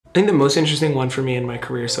I think the most interesting one for me in my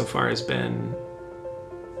career so far has been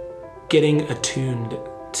getting attuned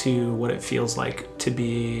to what it feels like to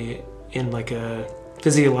be in like a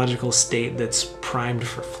physiological state that's primed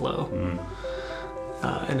for flow.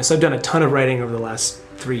 And so I've done a ton of writing over the last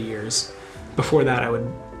 3 years. Before that,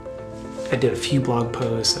 I did a few blog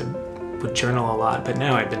posts, I would journal a lot, but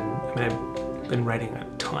now I've been writing a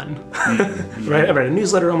ton. Right? I write a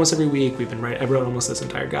newsletter almost every week. I wrote almost this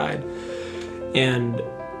entire guide. And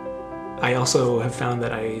I also have found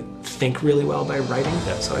that I think really well by writing.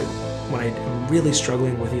 So when I'm really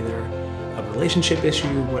struggling with either a relationship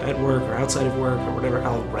issue at work or outside of work or whatever,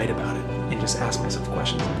 I'll write about it and just ask myself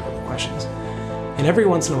questions and further questions. And every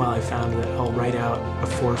once in a while I found that I'll write out a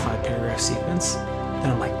 4 or 5 paragraph sequence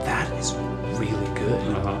and I'm like, that is really good.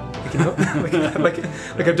 Like, you know,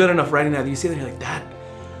 like I've done enough writing now that you see that and you're like, that,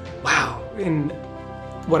 wow. And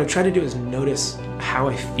what I try to do is notice how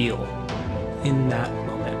I feel in that moment.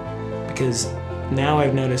 Because now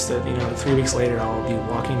I've noticed that, 3 weeks later I'll be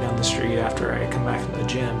walking down the street after I come back from the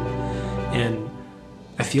gym and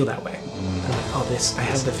I feel that way. I'm like, I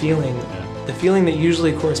have the feeling. The feeling that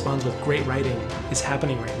usually corresponds with great writing is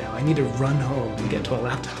happening right now. I need to run home and get to a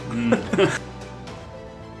laptop.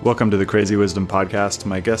 Welcome to the Crazy Wisdom Podcast.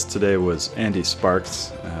 My guest today was Andy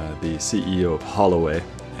Sparks, the CEO of Holloway.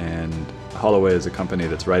 And Holloway is a company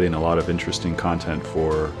that's writing a lot of interesting content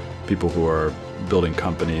for people who are building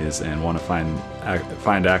companies and want to find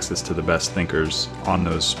access to the best thinkers on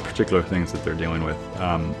those particular things that they're dealing with.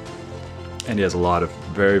 And he has a lot of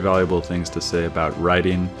very valuable things to say about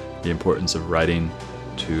writing, the importance of writing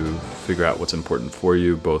to figure out what's important for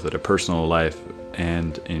you, both at a personal life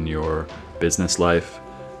and in your business life.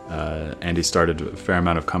 Andy started a fair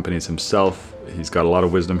amount of companies himself. He's got a lot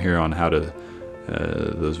of wisdom here on how to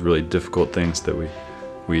those really difficult things that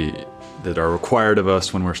that are required of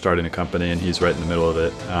us when we're starting a company, and he's right in the middle of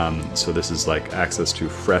it. So this is like access to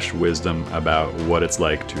fresh wisdom about what it's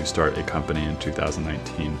like to start a company in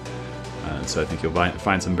 2019. So I think you'll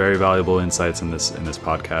find some very valuable insights in this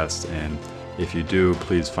podcast. And if you do,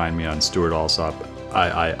 please find me on Stuart Alsop,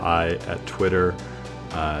 III at Twitter,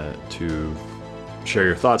 to share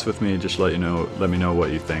your thoughts with me. Just let me know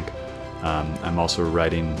what you think. I'm also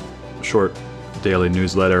writing a short daily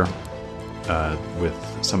newsletter with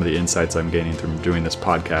some of the insights I'm gaining from doing this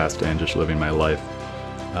podcast and just living my life.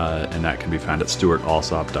 And that can be found at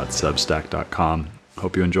stuartalsop.substack.com.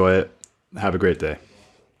 Hope you enjoy it. Have a great day.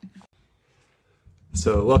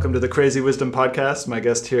 So welcome to the Crazy Wisdom Podcast. My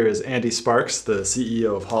guest here is Andy Sparks, the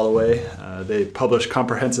CEO of Holloway. They publish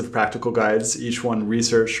comprehensive practical guides, each one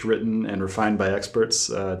researched, written, and refined by experts.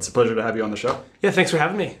 It's a pleasure to have you on the show. Yeah, thanks for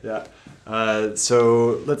having me. Yeah.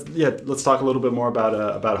 So let's talk a little bit more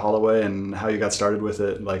about Holloway and how you got started with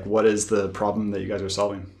it. Like, what is the problem that you guys are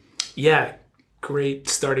solving? Yeah, great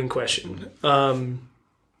starting question.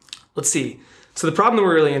 Let's see. So the problem that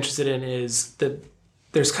we're really interested in is that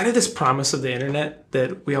there's kind of this promise of the internet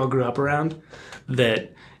that we all grew up around,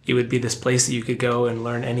 that it would be this place that you could go and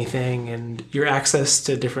learn anything, and your access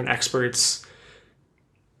to different experts,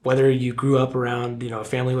 whether you grew up around, a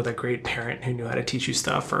family with a great parent who knew how to teach you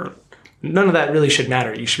stuff, or none of that really should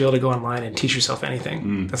matter. You should be able to go online and teach yourself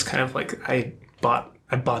anything. That's kind of like, I bought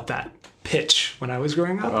that pitch when I was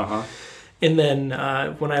growing up. And then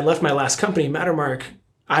when I left my last company, Mattermark,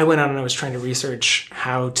 I went out and I was trying to research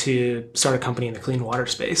how to start a company in the clean water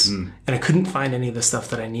space. And I couldn't find any of the stuff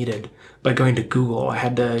that I needed by going to Google. I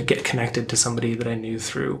had to get connected to somebody that I knew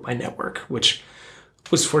through my network, which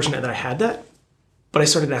was fortunate that I had that. But I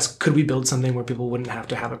started to ask, could we build something where people wouldn't have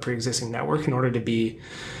to have a pre-existing network in order to be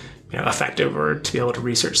effective or to be able to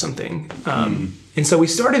research something? And so we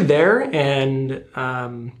started there, and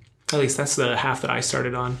at least that's the half that I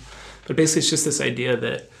started on. But basically it's just this idea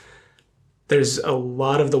that there's a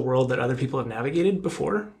lot of the world that other people have navigated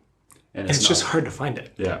before, and it's just hard to find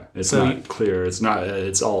it. Yeah, it's not clear. It's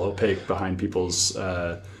all opaque behind people's,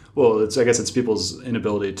 I guess it's people's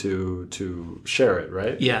inability to share it,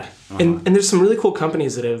 right? Yeah, and there's some really cool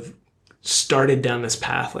companies that have started down this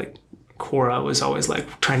path. Like Quora was always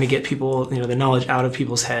like trying to get people, the knowledge out of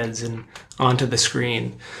people's heads and onto the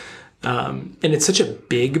screen. And it's such a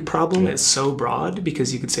big problem. It's so broad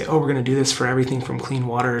because you could say, we're going to do this for everything from clean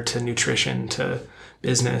water to nutrition to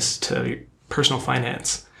business to personal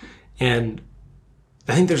finance. And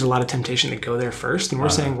I think there's a lot of temptation to go there first. And we're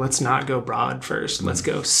saying, let's not go broad first. Let's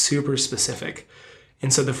go super specific.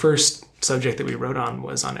 And so the first subject that we wrote on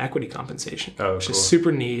was on equity compensation, which is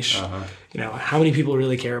super niche. How many people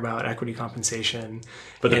really care about equity compensation?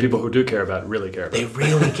 But the people who do care about it really care about it. They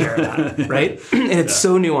really care about it, right? And it's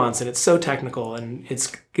so nuanced and it's so technical and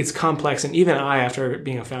it's complex. And even I, after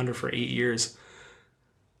being a founder for 8 years,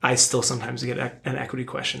 I still sometimes get an equity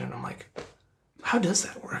question, and I'm like, how does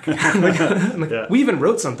that work? Like, we even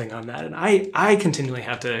wrote something on that, and I continually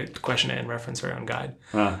have to question it and reference our own guide.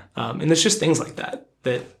 And there's just things like that.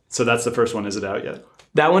 So that's the first one. Is it out yet?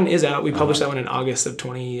 That one is out. We published that one in August of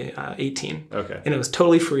 2018. Okay. And it was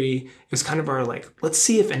totally free. It was kind of our let's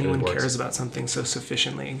see if anyone cares about something so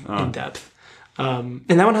sufficiently in depth. And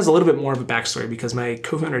that one has a little bit more of a backstory because my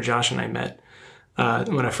co-founder Josh and I met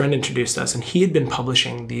when a friend introduced us, and he had been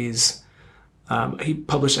publishing these. He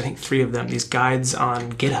published, I think, 3 of them, these guides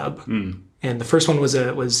on GitHub. And the first one was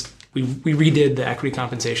we redid the equity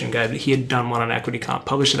compensation guide, but he had done one on equity comp,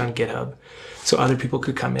 published it on GitHub, so other people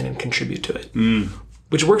could come in and contribute to it,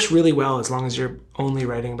 which works really well as long as you're only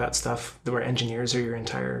writing about stuff where engineers are your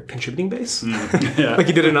entire contributing base. Like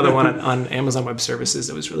he did another one on Amazon Web Services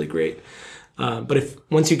that was really great. But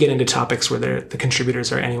once you get into topics where the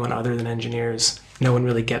contributors are anyone other than engineers, no one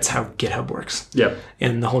really gets how GitHub works. Yep.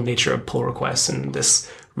 And the whole nature of pull requests and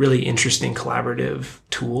this really interesting collaborative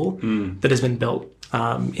tool that has been built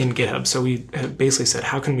in GitHub. So we have basically said,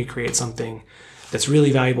 how can we create something that's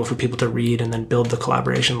really valuable for people to read and then build the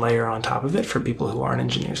collaboration layer on top of it for people who aren't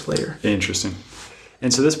engineers later. Interesting.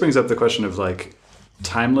 And so this brings up the question of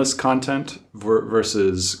timeless content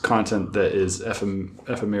versus content that is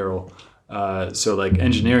ephemeral. So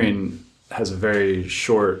engineering has a very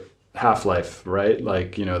short half-life, right?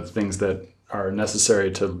 The things that are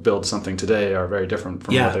necessary to build something today are very different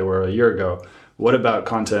from what they were a year ago. What about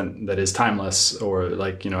content that is timeless or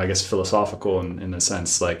I guess philosophical in a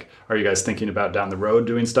sense? Are you guys thinking about down the road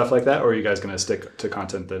doing stuff like that, or are you guys going to stick to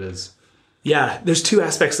content that is? Yeah, there's 2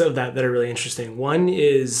 aspects of that are really interesting. One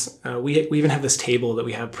is we even have this table that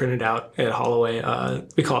we have printed out at Holloway.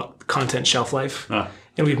 We call it content shelf life.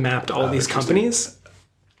 And we've mapped all these companies.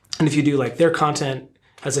 And if you do their content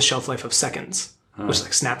has a shelf life of seconds, which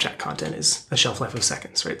Snapchat content is a shelf life of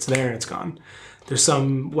seconds, right? It's there and it's gone. There's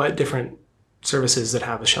some different services that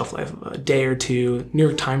have a shelf life of a day or 2. New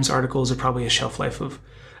York Times articles are probably a shelf life of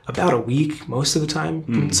about a week most of the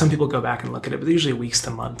time. Some people go back and look at it, but they're usually weeks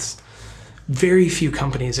to months. Very few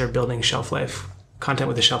companies are building shelf life content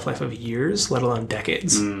with a shelf life of years, let alone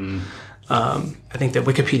decades. I think that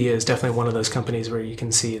Wikipedia is definitely one of those companies where you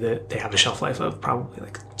can see that they have a shelf life of probably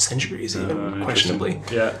centuries, even questionably.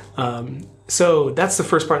 Yeah. So that's the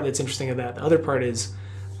first part that's interesting of that. The other part is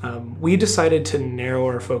we decided to narrow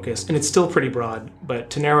our focus, and it's still pretty broad, but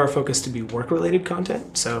to narrow our focus to be work-related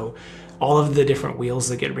content. So all of the different wheels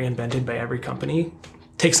that get reinvented by every company,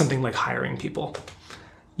 take something like hiring people.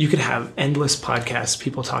 You could have endless podcasts,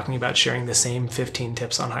 people talking about sharing the same 15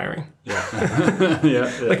 tips on hiring.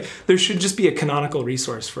 Yeah. There should just be a canonical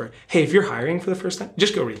resource for, hey, if you're hiring for the first time,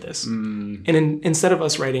 just go read this. And instead of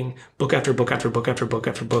us writing book after book after book after book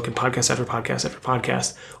after book and podcast after podcast after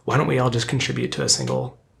podcast, why don't we all just contribute to a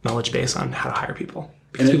single knowledge base on how to hire people?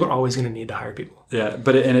 Because people are always going to need to hire people. Yeah,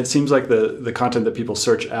 but it seems like the content that people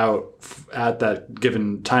search out at that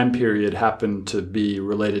given time period happen to be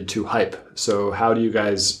related to hype. So how do you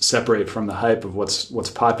guys separate from the hype of what's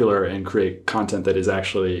popular and create content that is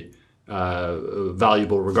actually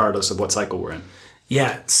valuable regardless of what cycle we're in?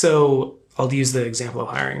 Yeah, so I'll use the example of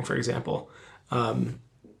hiring, for example. All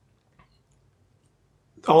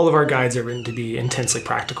of our guides are written to be intensely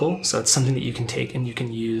practical, so it's something that you can take and you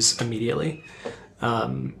can use immediately.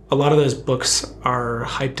 A lot of those books are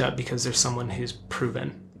hyped up because there's someone who's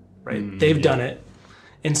proven, right? They've done it.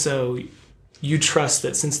 And so you trust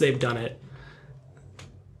that since they've done it,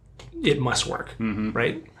 it must work,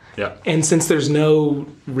 right? Yeah. And since there's no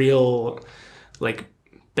real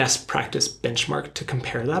best practice benchmark to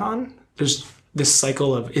compare that on, there's this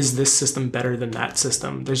cycle of, is this system better than that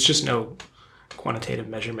system? There's just no quantitative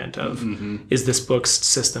measurement of is this book's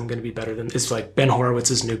system going to be better than, is Ben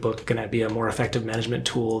Horowitz's new book going to be a more effective management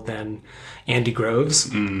tool than Andy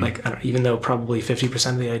Grove's? Even though probably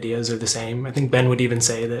 50% of the ideas are the same, I think Ben would even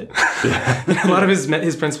say that a lot of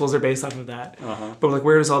his principles are based off of that. But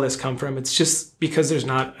where does all this come from? It's just because there's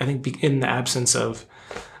not, I think, in the absence of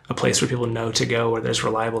a place where people know to go where there's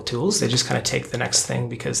reliable tools, they just kind of take the next thing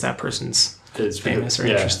because that person's famous or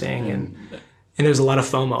interesting. And there's a lot of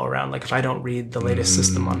FOMO around, if I don't read the latest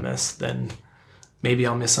system on this, then maybe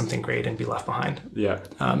I'll miss something great and be left behind. Yeah.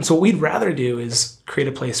 So what we'd rather do is create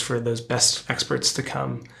a place for those best experts to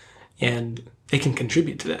come and they can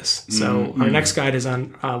contribute to this. So our next guide is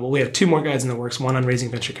on, we have 2 more guides in the works, one on raising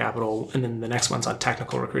venture capital, and then the next one's on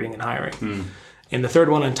technical recruiting and hiring. And the third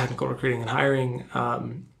one on technical recruiting and hiring,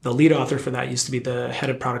 the lead author for that used to be the head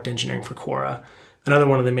of product engineering for Quora, Another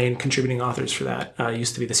one of the main contributing authors for that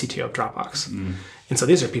used to be the CTO of Dropbox. And so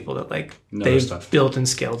these are people that they've built and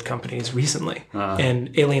scaled companies recently. And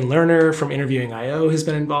Aileen Lerner from Interviewing.io has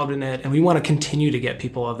been involved in it. And we want to continue to get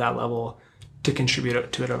people of that level to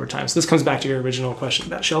contribute to it over time. So this comes back to your original question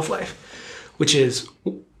about shelf life, which is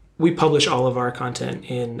we publish all of our content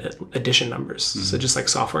in edition numbers. So just like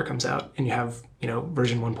software comes out and you have,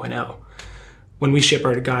 version 1.0. When we ship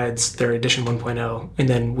our guides, they're edition 1.0, and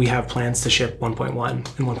then we have plans to ship 1.1 and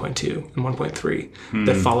 1.2 and 1.3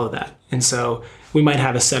 that follow that. And so we might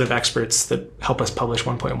have a set of experts that help us publish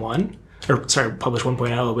publish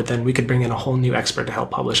 1.0, but then we could bring in a whole new expert to help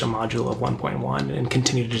publish a module of 1.1 and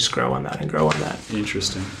continue to just grow on that.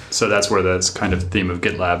 Interesting. So that's where that's kind of theme of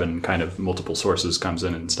GitLab and kind of multiple sources comes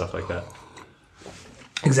in and stuff like that.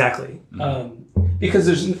 Exactly. Because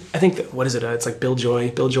I think what is it? It's like Bill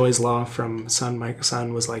Joy's law from Sun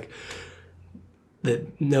was like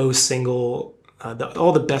that no single,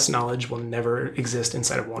 all the best knowledge will never exist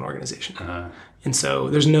inside of one organization. And so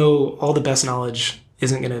all the best knowledge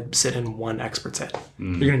isn't going to sit in one expert's head.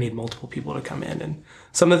 You're going to need multiple people to come in. And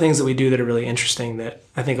some of the things that we do that are really interesting that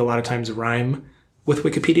I think a lot of times rhyme with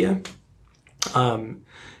Wikipedia.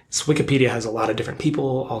 So Wikipedia has a lot of different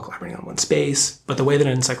people all collaborating on one space, but the way that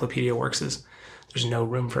an encyclopedia works is there's no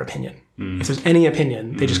room for opinion. If there's any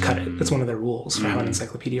opinion, they just cut it. That's one of their rules for how an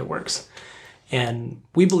encyclopedia works. And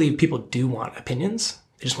we believe people do want opinions.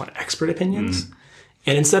 They just want expert opinions.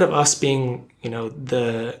 And instead of us being,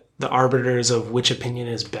 the arbiters of which opinion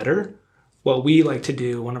is better, what we like to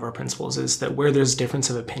do, one of our principles is that where there's difference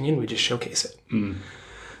of opinion, we just showcase it.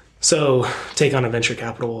 So take on a venture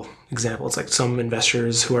capital example. It's like some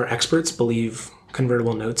investors who are experts believe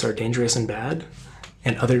convertible notes are dangerous and bad,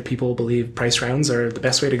 and other people believe price rounds are the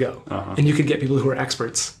best way to go. And you could get people who are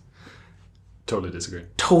experts totally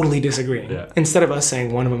disagreeing. Yeah. Instead of us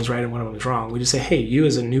saying one of them is right and one of them is wrong, we just say, hey, you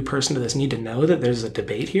as a new person to this need to know that there's a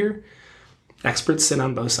debate here. Experts sit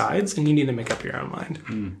on both sides, and you need to make up your own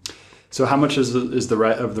mind. So how much of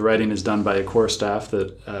the writing is done by a core staff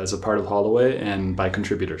that is a part of Holloway and by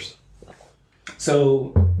contributors?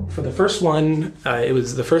 So for the first one, it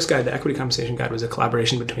was the first guide, the Equity Compensation Guide, was a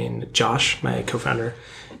collaboration between Josh, my co-founder,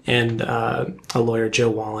 and a lawyer, Joe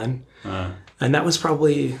Wallen. And that was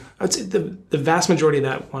probably, I would say the vast majority of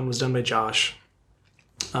that one was done by Josh.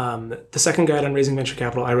 The second guide on raising venture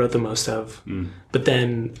capital, I wrote the most of. But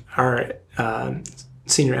then our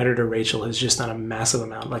senior editor, Rachel, has just done a massive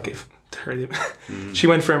amount. She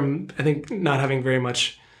went from, I think, not having very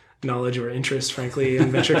much knowledge or interest, frankly,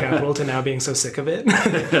 in venture capital to now being so sick of it.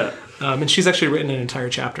 And she's actually written an entire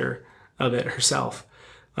chapter of it herself.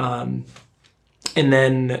 And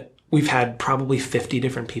then we've had probably 50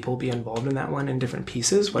 different people be involved in that one in different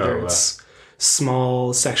pieces, whether it's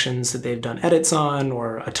small sections that they've done edits on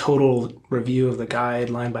or a total review of the guide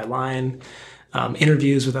line by line,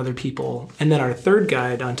 interviews with other people. And then our third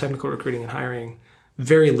guide on technical recruiting and hiring,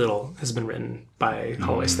 very little has been written by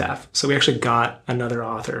Holloway staff. So we actually got another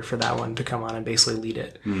author for that one to come on and basically lead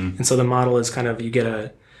it. And so the model is kind of you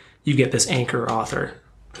get this anchor author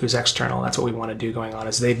who's external. That's what we want to do going on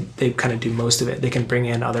is they kind of do most of it. They can bring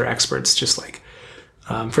in other experts, just like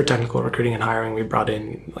for technical recruiting and hiring, we brought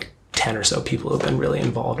in like 10 or so people who have been really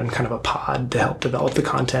involved in kind of a pod to help develop the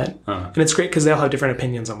content. And it's great because they all have different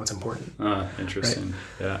opinions on what's important. Interesting.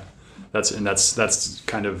 Right? Yeah. That's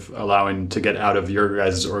kind of allowing to get out of your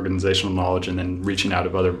guys' organizational knowledge and then reaching out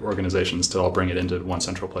of other organizations to all bring it into one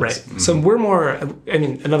central place. Right. So we're more,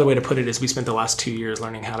 another way to put it is we spent the last 2 years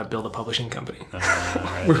learning how to build a publishing company.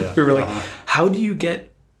 We were like, how do you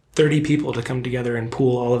get 30 people to come together and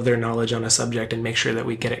pool all of their knowledge on a subject and make sure that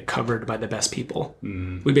we get it covered by the best people?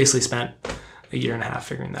 We basically spent a year and a half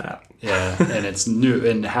figuring that out. Yeah, and it's new.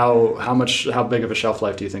 And how big of a shelf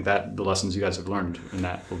life do you think that the lessons you guys have learned in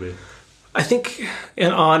that will be? I think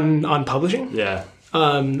on publishing, I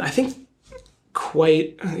think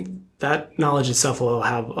that knowledge itself will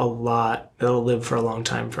have a lot that'll live for a long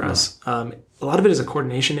time for us. A lot of it is a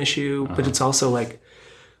coordination issue, but it's also like,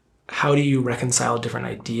 how do you reconcile different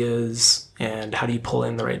ideas and how do you pull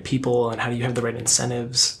in the right people and how do you have the right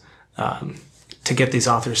incentives to get these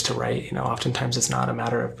authors to write? Oftentimes it's not a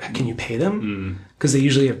matter of can you pay them, because they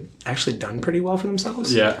usually have actually done pretty well for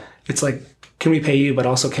themselves. Yeah. It's like, can we pay you, but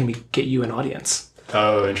also can we get you an audience?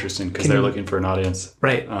 Oh, interesting, because they're looking for an audience.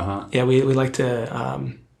 Right. Yeah, we like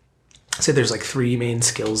to say there's like 3 main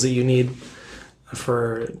skills that you need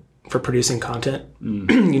for producing content.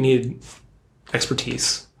 You need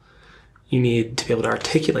expertise. You need to be able to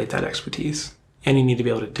articulate that expertise, and you need to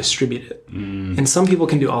be able to distribute it. And some people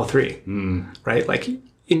can do all 3, right? Like,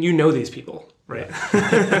 and these people, right?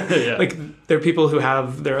 Yeah. Like there are people who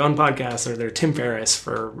have their own podcasts or they're Tim Ferriss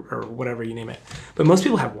or whatever you name it. But most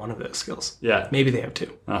people have one of those skills. Yeah. Maybe they have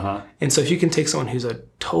two. Uh-huh. And so if you can take someone who's a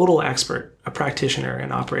total expert, a practitioner,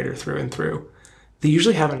 an operator through and through, they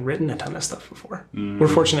usually haven't written a ton of stuff before. We're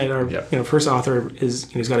fortunate. Our first author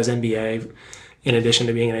he's got his MBA in addition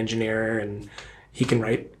to being an engineer, and he can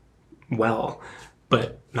write well.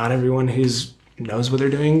 But not everyone who's knows what they're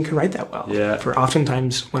doing can write that well. Yeah. For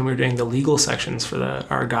oftentimes when we're doing the legal sections for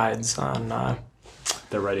our guides on,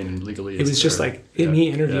 they're writing legally. it was just me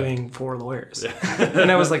interviewing 4 lawyers,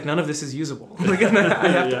 and I was like, none of this is usable. Like,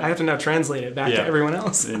 I have to now translate it back to everyone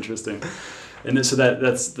else. Interesting. And so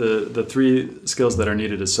that's the 3 skills that are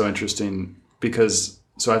needed is so interesting because.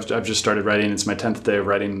 So I've just started writing. It's my 10th day of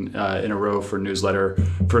writing in a row for newsletter.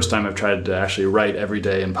 First time I've tried to actually write every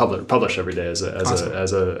day and publish every day as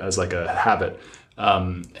like a habit,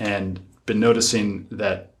 and been noticing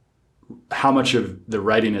that how much of the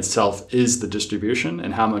writing itself is the distribution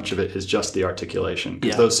and how much of it is just the articulation.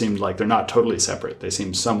 Because those seem like they're not totally separate. They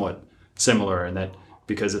seem somewhat similar in that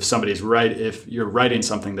because if you're writing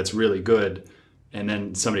something that's really good, and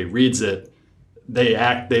then somebody reads it.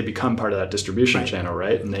 They become part of that distribution channel,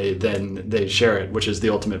 right? And they share it, which is the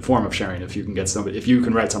ultimate form of sharing. If you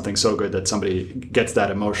can write something so good that somebody gets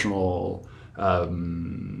that emotional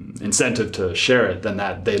incentive to share it,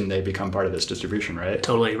 then they become part of this distribution, right?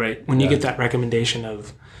 Totally right. When you get that recommendation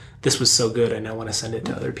of this was so good, I now want to send it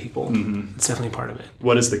to other people. It's definitely part of it.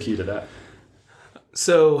 What is the key to that?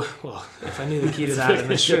 So, well, if I knew the key to that,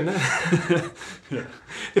 then I shouldn't.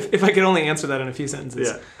 If I could only answer that in a few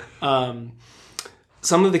sentences. Yeah.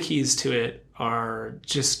 Some of the keys to it are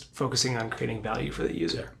just focusing on creating value for the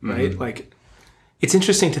user, right? Like, it's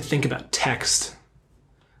interesting to think about text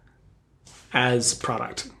as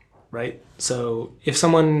product, right? So if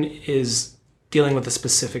someone is dealing with a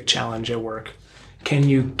specific challenge at work, can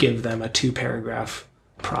you give them a 2-paragraph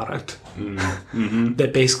product that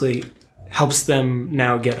basically helps them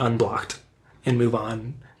now get unblocked and move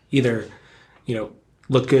on, either,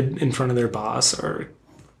 look good in front of their boss or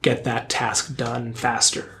get that task done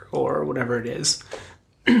faster or whatever it is.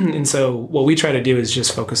 And so what we try to do is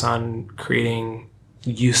just focus on creating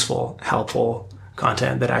useful, helpful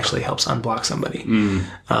content that actually helps unblock somebody.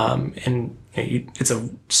 And it's a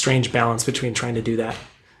strange balance between trying to do that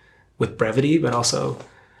with brevity, but also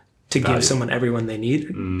to give someone everyone they need,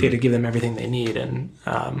 to give them everything they need. And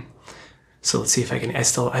so let's see if I can, I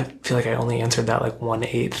feel like I only answered that like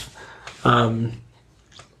 1/8.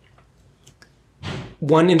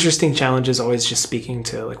 One interesting challenge is always just speaking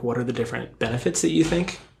to like what are the different benefits that you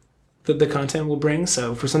think that the content will bring.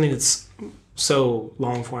 So for something that's so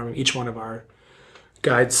long form, each one of our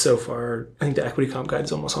guides so far, I think the equity comp guide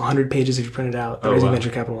is almost 100 pages if you print it out. The Raising Venture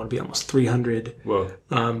Capital one would be almost 300. Whoa.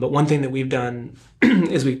 But one thing that we've done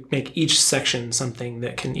is we make each section something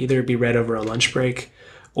that can either be read over a lunch break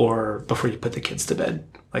or before you put the kids to bed.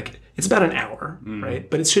 Like it's about an hour, right?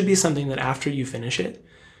 But it should be something that after you finish it,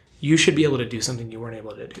 you should be able to do something you weren't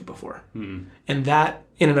able to do before. And that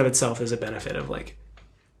in and of itself is a benefit of like,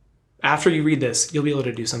 after you read this, you'll be able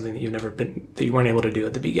to do something that you weren't able to do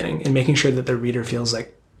at the beginning, and making sure that the reader feels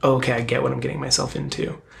like, oh, okay, I get what I'm getting myself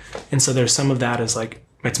into. And so there's some of that as like,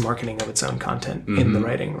 it's marketing of its own content in the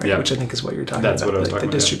writing, right? Yeah. Which I think is what you're talking about. That's what I was talking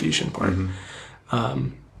about. The distribution part.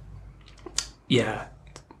 Yeah.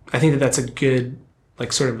 I think that's a good,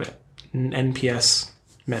 like sort of an NPS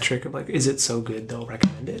metric of like, is it so good they'll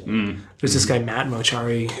recommend it? There's this guy Matt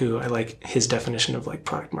Mochari who I like his definition of like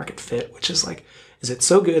product market fit, which is like, is it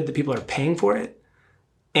so good that people are paying for it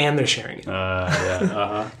and they're sharing it?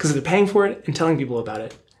 Because if they're paying for it and telling people about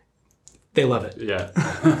it, they love it. Yeah.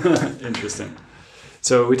 Interesting.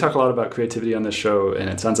 So we talk a lot about creativity on this show, and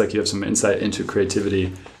it sounds like you have some insight into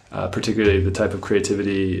creativity, particularly the type of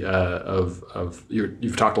creativity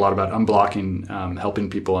you've talked a lot about unblocking,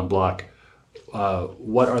 helping people unblock.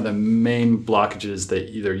 What are the main blockages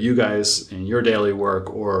that either you guys in your daily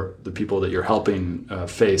work or the people that you're helping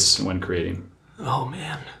face when creating? Oh,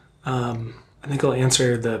 man. I think I'll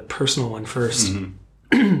answer the personal one first.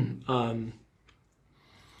 I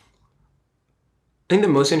think the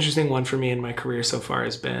most interesting one for me in my career so far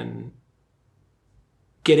has been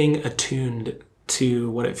getting attuned to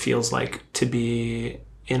what it feels like to be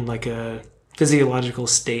in like a physiological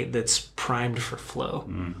state that's primed for flow.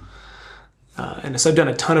 And so I've done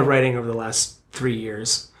a ton of writing over the last 3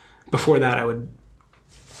 years. Before that,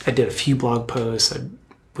 I did a few blog posts. I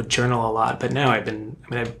would journal a lot, but now I've been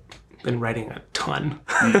writing a ton.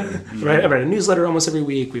 Right? I write a newsletter almost every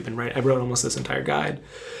week. I wrote almost this entire guide.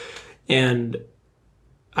 And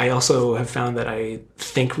I also have found that I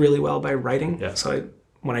think really well by writing. Yeah. So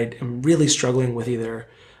when I am really struggling with either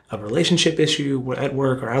a relationship issue at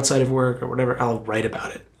work or outside of work or whatever, I'll write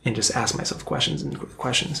about it and just ask myself questions.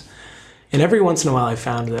 And every once in a while I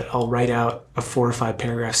found that I'll write out a 4 or 5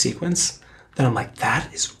 paragraph sequence that I'm like,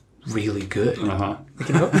 that is really good. Like,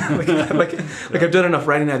 you know, like I've done enough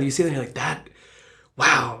writing now that you see that and you're like, that,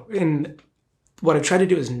 wow. And what I try to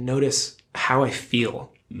do is notice how I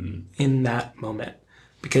feel in that moment,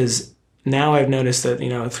 because now I've noticed that, you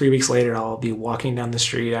know, 3 weeks later, I'll be walking down the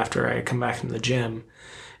street after I come back from the gym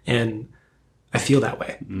and I feel that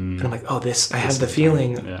way. And I'm like, oh, I have the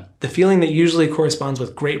feeling, the feeling that usually corresponds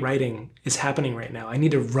with great writing is happening right now. I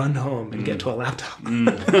need to run home and get to a laptop.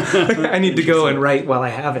 I need to go and write while I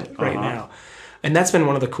have it right now. And that's been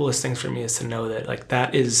one of the coolest things for me, is to know that like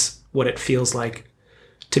that is what it feels like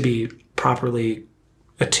to be properly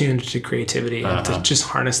attuned to creativity and to just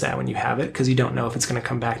harness that when you have it, because you don't know if it's going to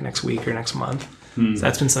come back next week or next month. So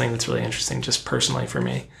that's been something that's really interesting just personally for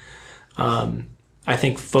me. I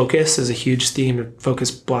think focus is a huge theme.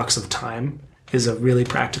 Focus blocks of time is a really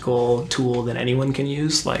practical tool that anyone can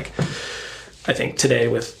use. Like, I think today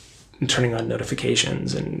with turning on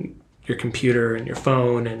notifications and your computer and your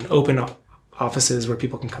phone and open offices where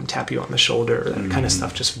people can come tap you on the shoulder, that kind of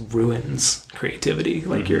stuff just ruins creativity.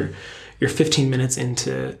 Like you're 15 minutes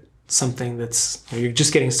into something that's, you know, you're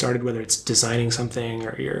just getting started, whether it's designing something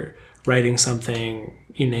or you're writing something,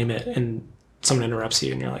 you name it, and someone interrupts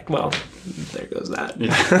you and you're like, well, there goes that.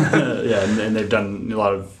 And they've done a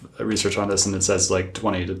lot of research on this, and it says like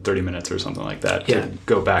 20 to 30 minutes or something like that to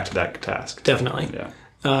go back to that task. Definitely.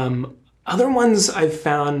 Other ones I've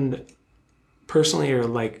found personally are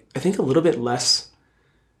like, I think a little bit less,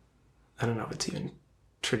 I don't know if it's even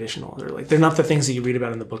traditional, or like, they're not the things that you read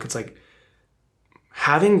about in the book. It's like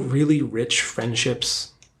having really rich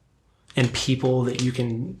friendships and people that you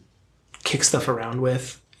can kick stuff around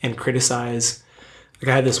with and criticize. Like,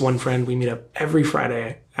 I had this one friend, we meet up every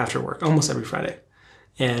Friday after work, almost every Friday.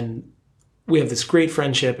 And we have this great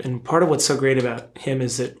friendship. And part of what's so great about him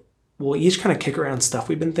is that we'll each kind of kick around stuff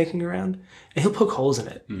we've been thinking around, and he'll poke holes in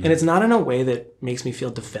it. And it's not in a way that makes me feel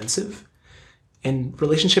defensive. And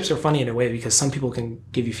relationships are funny in a way, because some people can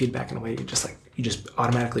give you feedback in a way you just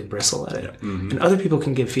automatically bristle at it. And other people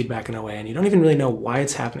can give feedback in a way and you don't even really know why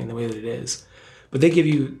it's happening the way that it is. But they give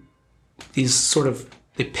you these sort of,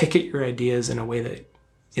 they pick at your ideas in a way that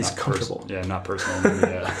is comfortable. Not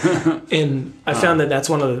personal. And I found that that's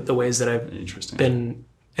one of the ways that I've been,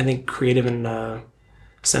 I think, creative in a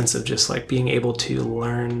sense of just like being able to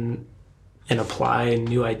learn and apply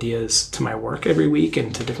new ideas to my work every week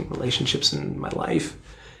and to different relationships in my life.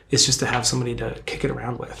 It's just to have somebody to kick it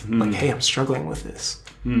around with. Like, hey, I'm struggling with this.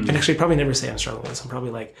 And actually probably never say I'm struggling with this. I'm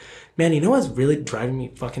probably like, man, you know what's really driving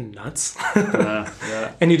me fucking nuts?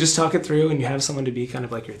 And you just talk it through, and you have someone to be kind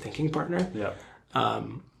of like your thinking partner.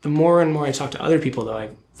 The more and more I talk to other people, though, I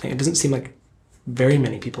think it doesn't seem like very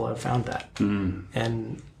many people have found that.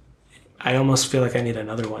 And I almost feel like I need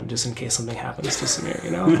another one just in case something happens to Samir,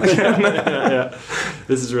 you know?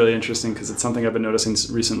 This is really interesting because it's something I've been noticing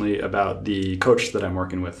recently about the coach that I'm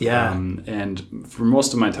working with. And for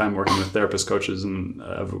most of my time working with therapist coaches, and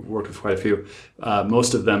I've worked with quite a few,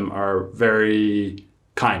 most of them are very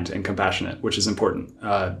kind and compassionate, which is important.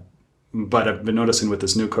 But I've been noticing with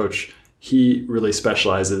this new coach, he really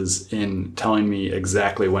specializes in telling me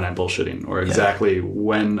exactly when I'm bullshitting, or exactly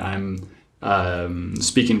when I'm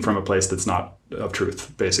speaking from a place that's not of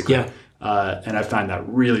truth, basically. And I find that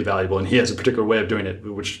really valuable. And he has a particular way of doing it,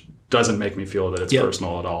 which doesn't make me feel that it's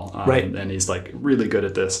personal at all. And he's like really good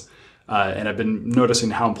at this. And I've been noticing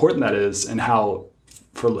how important that is, and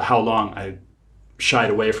for how long I shied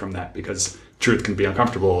away from that, because truth can be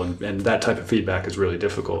uncomfortable, and that type of feedback is really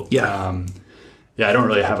difficult. I don't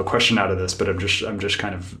really have a question out of this, but I'm just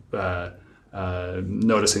kind of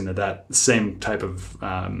noticing that same type of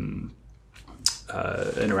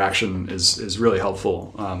interaction is really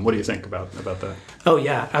helpful. What do you think about that? Oh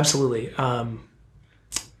yeah, absolutely.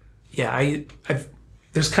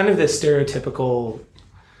 There's kind of this stereotypical,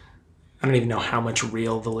 I don't even know how much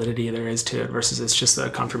real validity there is to it versus it's just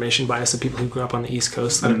a confirmation bias of people who grew up on the East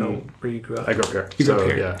Coast. I don't know where you grew up. I grew up here. You grew up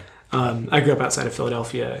here. Yeah. I grew up outside of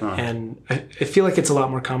Philadelphia, and I feel like it's a lot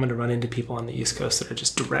more common to run into people on the East Coast that are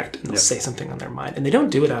just direct, and they'll say something on their mind. And they don't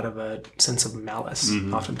do it out of a sense of malice,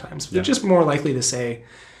 oftentimes. They're just more likely to say,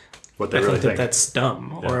 what they I really think that's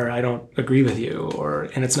dumb, or I don't agree with you,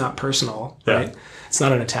 and it's not personal, right? It's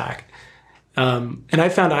not an attack. And I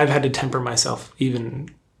found I've had to temper myself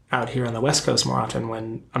even out here on the West Coast more often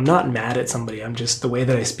when I'm not mad at somebody. I'm just, the way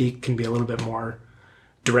that I speak can be a little bit more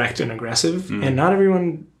direct and aggressive, and not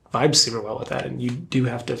everyone vibes super well with that, and you do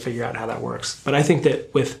have to figure out how that works. But I think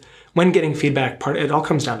that with when getting feedback, it all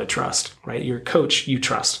comes down to trust, right? Your coach, you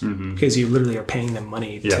trust because you literally are paying them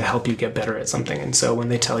money to help you get better at something. And so when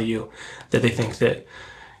they tell you that they think that,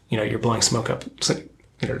 you're blowing smoke up,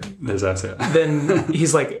 then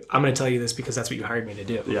he's like, I'm going to tell you this because that's what you hired me to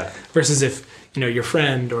do. Yeah. Versus if, your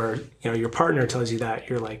friend or, your partner tells you that,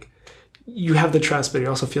 you're like, you have the trust, but it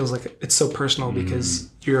also feels like it's so personal because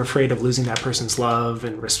you're afraid of losing that person's love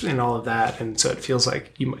and all of that. And so it feels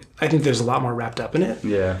like I think there's a lot more wrapped up in it.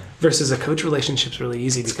 Yeah. Versus a coach relationship's really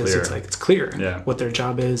easy because it's clear what their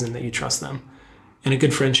job is and that you trust them. And a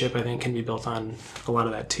good friendship, I think, can be built on a lot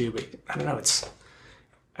of that too. But I don't know,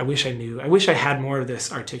 I wish I had more of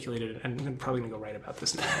this articulated, and I'm probably going to go write about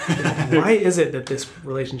this now. Why is it that this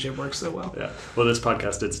relationship works so well? Yeah. Well, this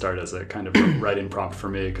podcast did start as a kind of a writing prompt for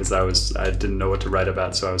me because I didn't know what to write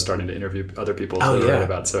about, so I was starting to interview other people to write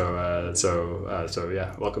about. So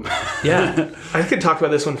yeah, welcome. Yeah. I could talk about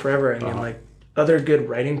this one forever. I mean, like other good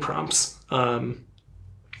writing prompts. One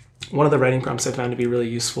of the writing prompts I found to be really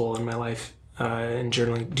useful in my life in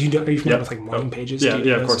journaling. Are you familiar with like morning pages? Yeah,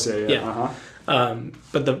 of course. Yeah.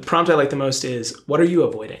 But the prompt I like the most is, what are you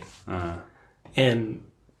avoiding? And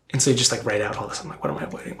so you just like write out all this. I'm like, what am I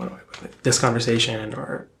avoiding? What am I avoiding? This conversation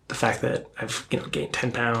or the fact that I've, gained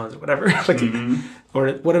 10 pounds or whatever.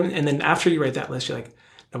 Or what, and then after you write that list, you're like,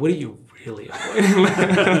 now what are you really avoiding?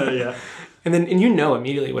 Yeah. And then, and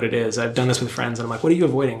immediately what it is. I've done this with friends and I'm like, what are you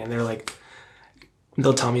avoiding? And they're like,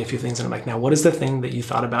 they'll tell me a few things and I'm like, now what is the thing that you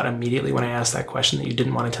thought about immediately when I asked that question that you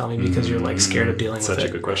didn't want to tell me because you're like scared of dealing with it? Such a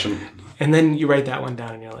good question. And then you write that one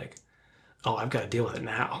down and you're like, oh, I've got to deal with it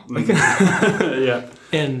now. Yeah.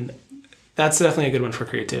 And that's definitely a good one for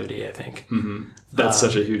creativity, I think. That's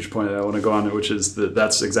such a huge point that I want to go on, which is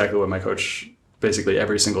that's exactly what my coach, basically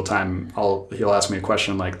every single time he'll ask me a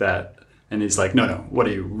question like that. And he's like, no, what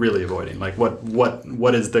are you really avoiding? Like what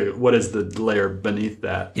is the layer beneath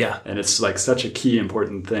that? Yeah. And it's like such a key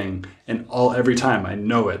important thing. And every time I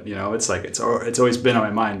know it, it's like, it's always been on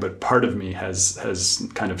my mind, but part of me has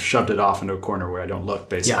kind of shoved it off into a corner where I don't look,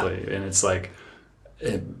 basically. Yeah. And it's like,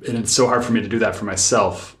 and it's so hard for me to do that for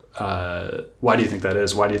myself. Why do you think that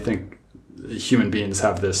is? Why do you think human beings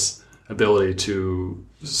have this ability to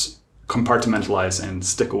compartmentalize and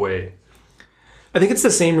stick away? I think it's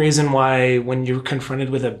the same reason why when you're confronted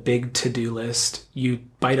with a big to-do list, you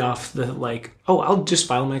bite off the I'll just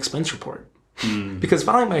file my expense report. Because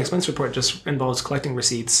filing my expense report just involves collecting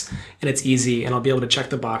receipts and it's easy and I'll be able to check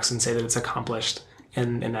the box and say that it's accomplished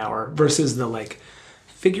in an hour versus the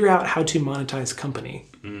figure out how to monetize company.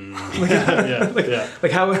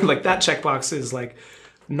 Like how that checkbox is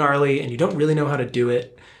gnarly and you don't really know how to do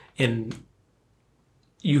it. And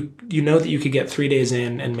you know that you could get 3 days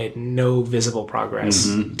in and made no visible progress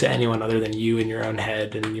to anyone other than you in your own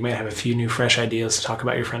head. And you might have a few new fresh ideas to talk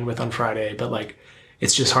about your friend with on Friday, but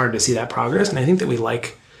it's just hard to see that progress. And I think that we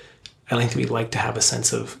like to have a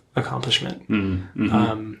sense of accomplishment.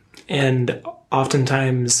 And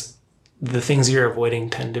oftentimes the things you're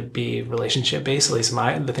avoiding tend to be relationship based. At least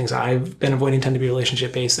the things I've been avoiding tend to be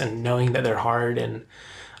relationship based and knowing that they're hard. And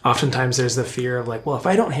oftentimes there's the fear of well, if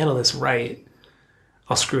I don't handle this right,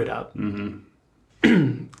 I'll screw it up.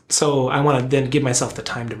 So I want to then give myself the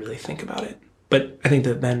time to really think about it. But I think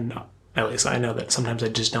that then, at least I know that sometimes I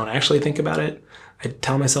just don't actually think about it. I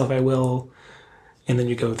tell myself I will, and then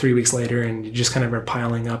you go 3 weeks later and you just kind of are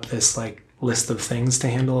piling up this list of things to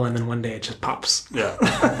handle, and then one day it just pops. Yeah.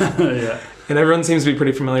 Yeah. And everyone seems to be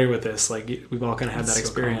pretty familiar with this. We've all kind of had that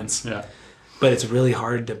experience. Yeah. But it's really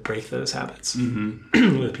hard to break those habits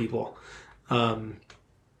with people.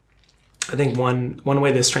 I think one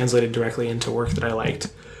way this translated directly into work that I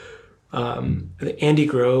liked, Andy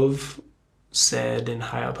Grove said in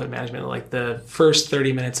High Output Management, the first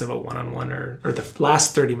 30 minutes of a one-on-one or the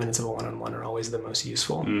last 30 minutes of a one-on-one are always the most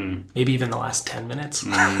useful. Maybe even the last 10 minutes.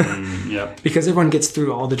 Yeah. Because everyone gets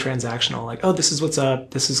through all the transactional, oh, this is what's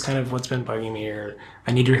up. This is kind of what's been bugging me, or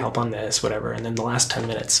I need your help on this, whatever. And then the last 10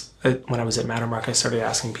 minutes, when I was at Mattermark, I started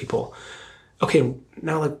asking people, okay,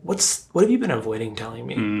 now what have you been avoiding telling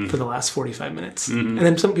me for the last 45 minutes? And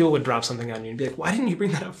then some people would drop something on you and be like, why didn't you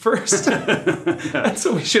bring that up first? That's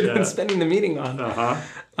what we should have been spending the meeting on.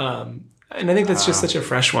 And I think that's just such a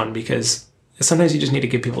fresh one, because sometimes you just need to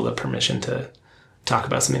give people the permission to talk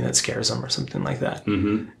about something that scares them or something like that.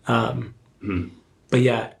 But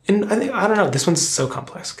yeah, and I don't know, this one's so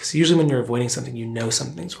complex because usually when you're avoiding something, you know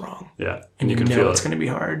something's wrong. Yeah. And you can know feel it's going to be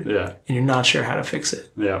hard. Yeah. And you're not sure how to fix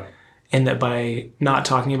it. Yeah. And that by not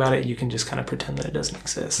talking about it, you can just kind of pretend that it doesn't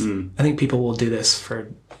exist. I think people will do this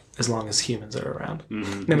for as long as humans are around.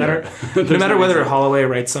 Mm-hmm. No matter Yeah. no matter whether Holloway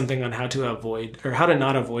writes something on how to avoid or how to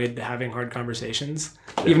not avoid having hard conversations,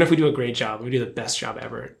 even if we do a great job, we do the best job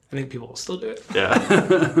ever, I think people will still do it. Yeah.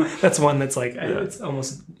 That's one that's like it's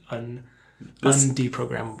almost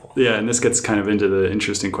undeprogrammable. Yeah, and this gets kind of into the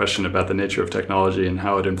interesting question about the nature of technology and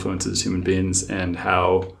how it influences human beings and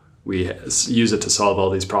how we use it to solve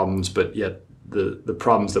all these problems, but yet the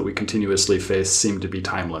problems that we continuously face seem to be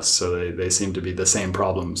timeless. So they seem to be the same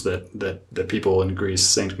problems that people in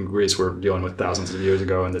Greece, ancient Greece, were dealing with thousands of years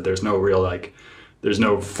ago, and that there's no real there's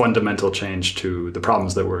no fundamental change to the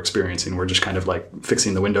problems that we're experiencing. We're just kind of like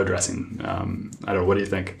fixing the window dressing. I don't know. What do you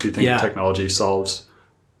think? Do you think technology solves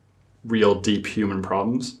real deep human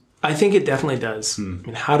problems? I think it definitely does. I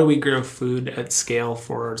mean, how do we grow food at scale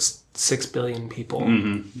for 6 billion people?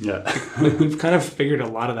 Mm-hmm. Yeah. Like we've kind of figured a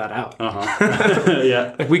lot of that out. Uh-huh.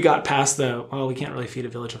 Yeah. Like we got past we can't really feed a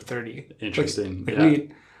village of 30. Interesting.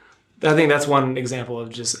 I think that's one example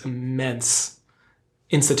of just immense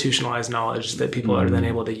institutionalized knowledge that people are then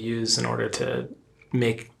able to use in order to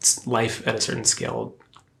make life at a certain scale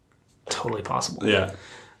totally possible. Yeah.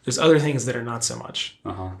 There's other things that are not so much.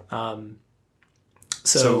 Uh-huh.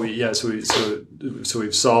 So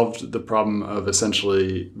we've solved the problem of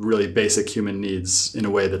essentially really basic human needs in a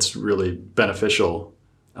way that's really beneficial.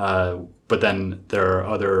 But then there are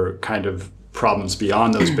other kind of problems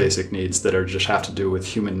beyond those basic needs that are just have to do with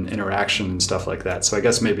human interaction and stuff like that. So I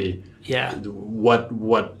guess maybe what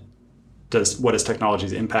is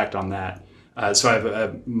technology's impact on that? So I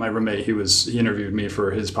have my roommate. He interviewed me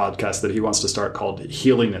for his podcast that he wants to start called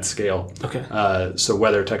Healing at Scale. Okay. So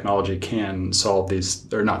whether technology can solve these,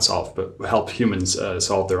 or not solve, but help humans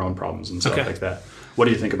solve their own problems and stuff like that. What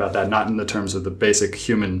do you think about that? Not in the terms of the basic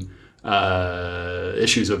human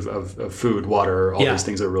issues of food, water, all these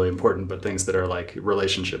things are really important, but things that are like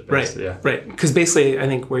relationship based. Right. Because basically, I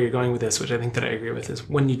think where you're going with this, which I think that I agree with, is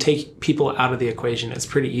when you take people out of the equation, it's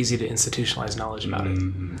pretty easy to institutionalize knowledge about it.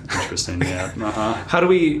 Interesting. Yeah. Uh-huh. How do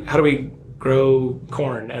we grow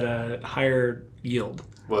corn at a higher yield?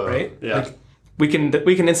 Whoa. Right. Yeah. Like we can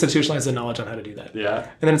institutionalize the knowledge on how to do that. Yeah.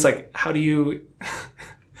 And then it's like, how do you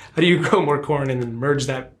grow more corn and then merge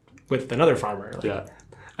that with another farmer? Like, yeah.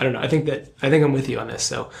 I don't know. I think I'm with you on this.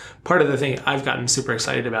 So part of the thing I've gotten super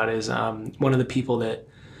excited about is one of the people that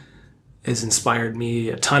has inspired me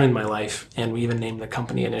a ton in my life, and we even named the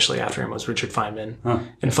company initially after him, was Richard Feynman. Huh.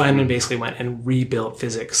 And Feynman basically went and rebuilt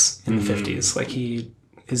physics in the 50s. Like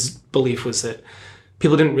his belief was that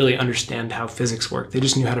people didn't really understand how physics worked. They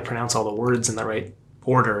just knew how to pronounce all the words in the right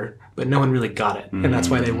order, but no one really got it. And that's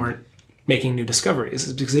why they weren't making new discoveries,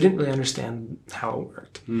 is because they didn't really understand how it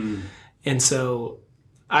worked. And so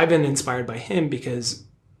I've been inspired by him because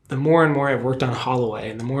the more and more I've worked on Holloway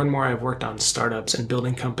and the more and more I've worked on startups and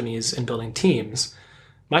building companies and building teams,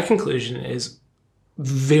 my conclusion is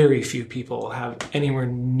very few people have anywhere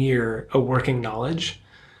near a working knowledge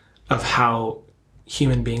of how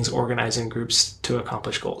human beings organize in groups to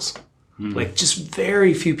accomplish goals. Like just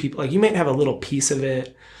very few people. Like you might have a little piece of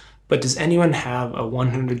it, but does anyone have a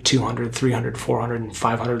 100, 200, 300, 400, and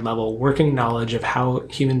 500 level working knowledge of how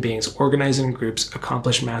human beings organize in groups,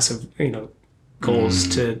 accomplish massive, goals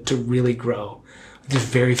to really grow? There's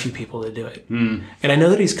very few people that do it. And I know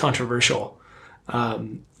that he's controversial,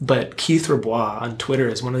 but Keith Rabois on Twitter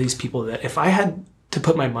is one of these people that if I had to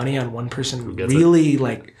put my money on one person really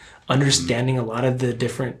like understanding a lot of the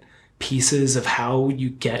different pieces of how you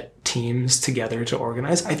get teams together to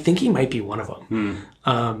organize, I think he might be one of them.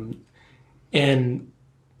 And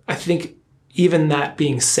I think even that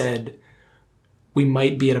being said, we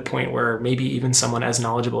might be at a point where maybe even someone as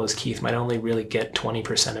knowledgeable as Keith might only really get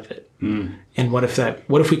 20% of it. And what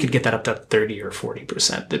if we could get that up to 30 or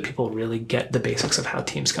 40%, that people really get the basics of how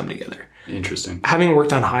teams come together? Interesting. Having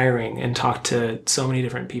worked on hiring and talked to so many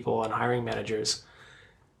different people and hiring managers,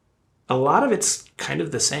 a lot of it's kind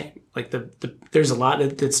of the same. Like there's a lot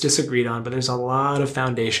that's disagreed on, but there's a lot of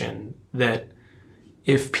foundation that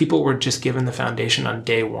if people were just given the foundation on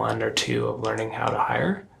day 1 or 2 of learning how to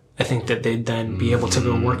hire, I think that they'd then be able to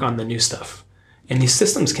go work on the new stuff. And these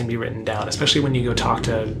systems can be written down, especially when you go talk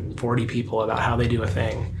to 40 people about how they do a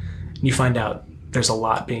thing. And you find out there's a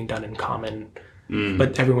lot being done in common,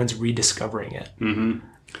 but everyone's rediscovering it. And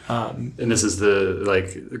this is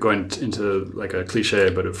going into like a cliche,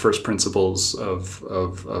 but first principles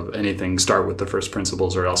of anything start with the first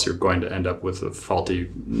principles, or else you're going to end up with a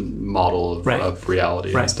faulty model of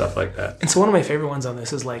reality and stuff like that. And so one of my favorite ones on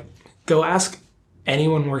this is like, go ask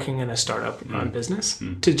anyone working in a startup on business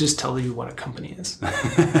to just tell you what a company is.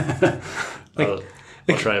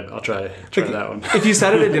 I'll try that one. If you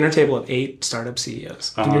sat at a dinner table of 8 startup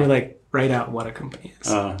CEOs and you're like, write out what a company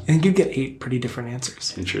is, I think you'd get 8 pretty different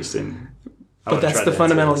answers. Interesting. But that's the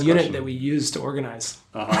fundamental unit that we use to organize.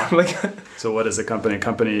 So what is a company? A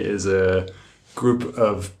company is a group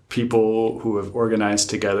of people who have organized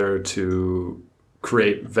together to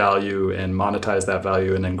create value and monetize that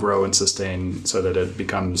value and then grow and sustain so that it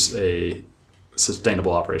becomes a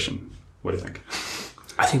sustainable operation. What do you think?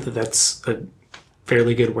 I think that that's a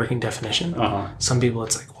fairly good working definition. Some people,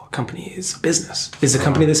 it's like, well, a company is a business. Is a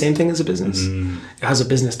company the same thing as a business? How's a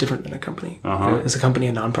business different than a company? Is a company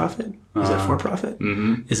a nonprofit? Is it for profit?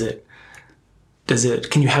 Can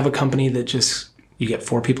you have a company that just, you get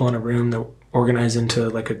 4 people in a room that organize into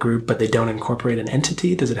like a group, but they don't incorporate an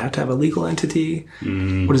entity? Does it have to have a legal entity?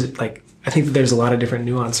 What is it like? I think that there's a lot of different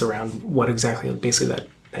nuance around what exactly basically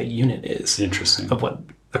that unit is. Interesting. Of what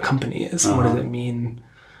a company is. And what does it mean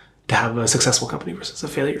to have a successful company versus a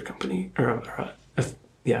failure company or a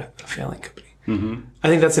failing company. I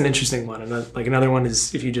think that's an interesting one. And like another one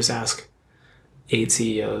is if you just ask 8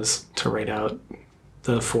 CEOs to write out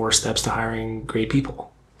the 4 steps to hiring great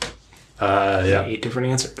people. 8 different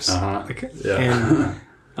answers. And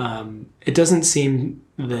it doesn't seem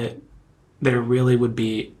that there really would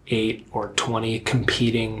be 8 or 20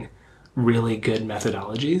 competing really good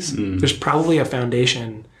methodologies. There's probably a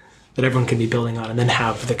foundation that everyone can be building on and then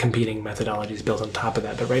have the competing methodologies built on top of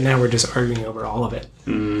that. But right now we're just arguing over all of it.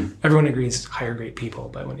 Everyone agrees hire great people,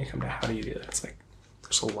 but when you come to how do you do that, it's like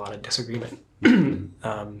there's a lot of disagreement.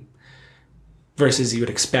 Versus you would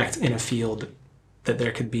expect in a field that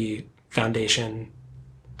there could be foundation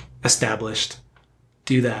established,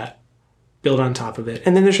 do that, build on top of it.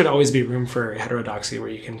 And then there should always be room for heterodoxy where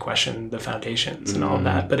you can question the foundations and all of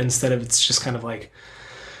that. But instead of, it's just kind of like,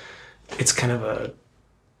 it's kind of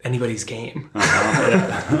anybody's game.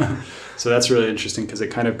 So that's really interesting because it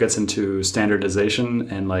kind of gets into standardization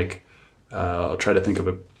and like, I'll try to think of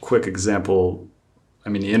a quick example. I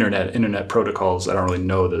mean, the internet protocols, I don't really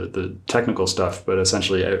know the technical stuff, but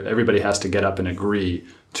essentially everybody has to get up and agree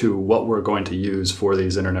to what we're going to use for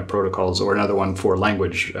these internet protocols, or another one for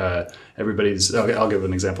language. I'll give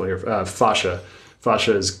an example here. Fascia.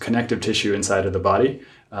 Fascia is connective tissue inside of the body,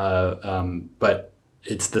 but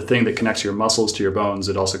it's the thing that connects your muscles to your bones.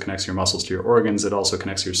 It also connects your muscles to your organs. It also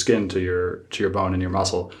connects your skin to your bone and your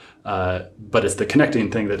muscle. But it's the connecting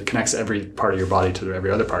thing that connects every part of your body to every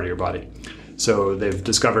other part of your body. So they've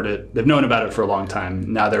discovered it. They've known about it for a long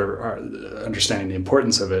time. Now they're understanding the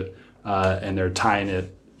importance of it, and they're tying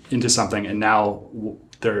it into something. And now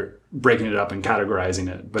they're breaking it up and categorizing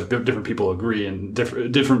it. But different people agree, and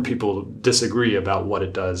different people disagree about what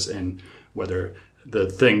it does, and whether the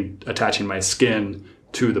thing attaching my skin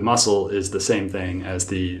to the muscle is the same thing as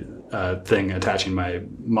the thing attaching my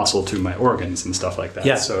muscle to my organs and stuff like that.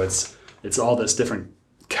 Yeah. So it's all this different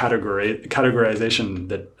categorization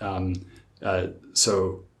that.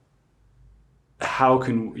 So how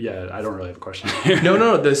can, I don't really have a question here.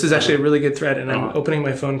 No, this is actually a really good thread, and I'm opening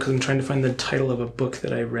my phone because I'm trying to find the title of a book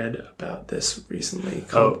that I read about this recently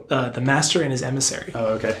called The Master and His Emissary.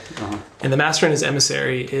 Oh, okay. And The Master and His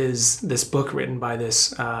Emissary is this book written by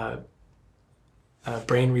this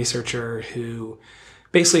brain researcher who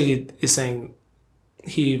basically is saying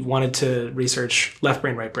he wanted to research left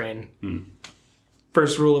brain, right brain.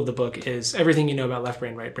 First rule of the book is everything you know about left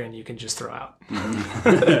brain, right brain, you can just throw out.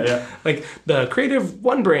 Like the creative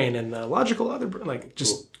one brain and the logical other brain, like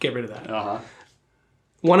just get rid of that.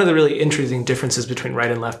 One of the really interesting differences between right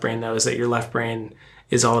and left brain, though, is that your left brain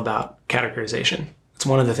is all about categorization. It's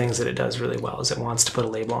one of the things that it does really well is it wants to put a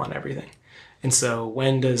label on everything. And so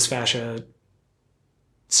when does fascia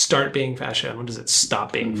start being fascia and when does it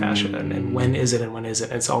stop being fascia? And when is it and when is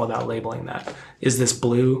it? It's all about labeling that. Is this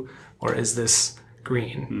blue or is this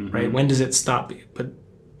green, right? When does it stop? But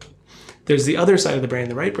there's the other side of the brain.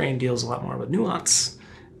 The right brain deals a lot more with nuance.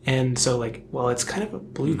 And so like, well, it's kind of a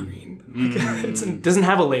blue-green. Like, it doesn't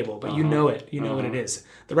have a label, but you know it. You know what it is.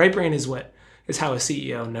 The right brain is how a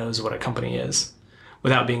CEO knows what a company is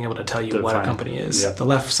without being able to tell you what a company is. The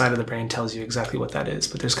left side of the brain tells you exactly what that is.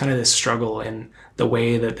 But there's kind of this struggle in the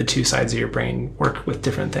way that the two sides of your brain work with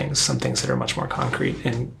different things. Some things that are much more concrete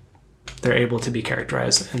and they're able to be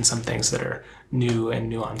characterized, and some things that are new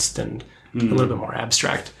and nuanced and a little bit more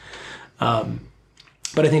abstract. But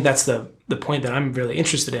I think that's the point that I'm really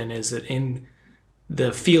interested in, is that in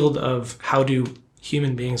the field of how do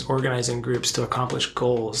human beings organize in groups to accomplish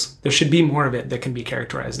goals, there should be more of it that can be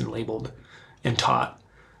characterized and labeled and taught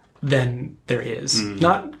than there is.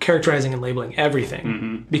 Not characterizing and labeling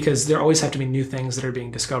everything, because there always have to be new things that are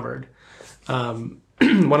being discovered.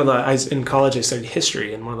 I was in college, I studied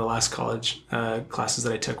history, and one of the last college classes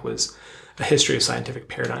that I took was a history of scientific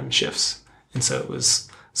paradigm shifts. And so it was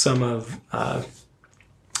some of,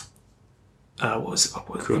 what was it?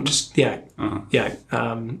 Kuhn?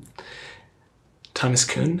 Thomas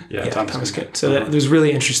Kuhn. Yeah, Thomas Kuhn. So that, it was a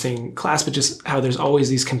really interesting class, but just how there's always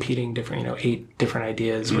these competing different, 8 different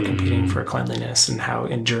ideas were competing for cleanliness, and how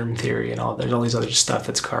in germ theory and all, there's all these other stuff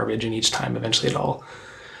that's garbage, and each time eventually it all,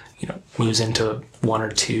 moves into 1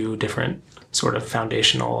 or 2 different sort of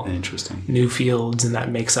foundational new fields, and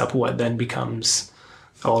that makes up what then becomes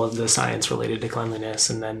all of the science related to cleanliness.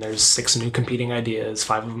 And then there's 6 new competing ideas.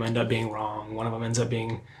 5 of them end up being wrong. 1 of them ends up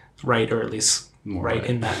being right, or at least right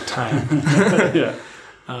in that time. Yeah.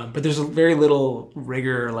 But there's very little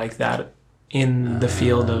rigor like that in the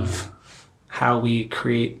field of how we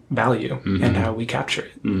create value and how we capture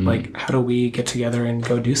it. Like, how do we get together and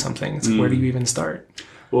go do something? So where do you even start?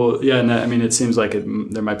 Well, yeah, and it seems like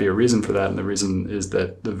there might be a reason for that, and the reason is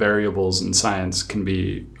that the variables in science can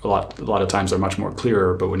be a lot of times are much more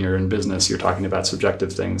clearer. But when you're in business, you're talking about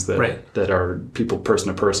subjective things that are people person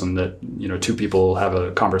to person. That 2 people have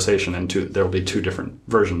a conversation, and there will be 2 different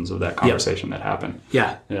versions of that conversation that happen.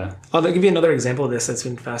 Yeah. I'll give you another example of this that's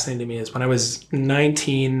been fascinating to me. Is when I was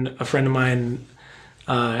 19, a friend of mine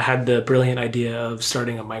had the brilliant idea of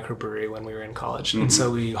starting a microbrewery when we were in college. And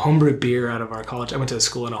so we homebrewed beer out of our college. I went to a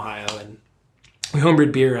school in Ohio, and we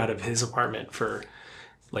homebrewed beer out of his apartment for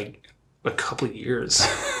like a couple of years.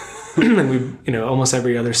 And we, almost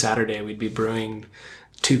every other Saturday we'd be brewing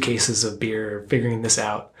 2 cases of beer, figuring this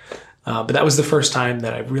out. But that was the first time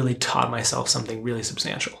that I really taught myself something really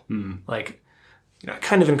substantial. Like,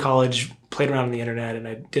 kind of in college, played around on the internet, and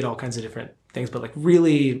I did all kinds of different things, but like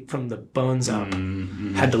really from the bones up,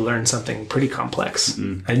 had to learn something pretty complex.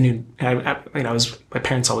 I knew, my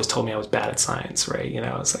parents always told me I was bad at science, right?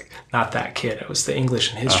 I was like, not that kid. I was the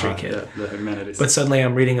English and history kid. The humanities. But suddenly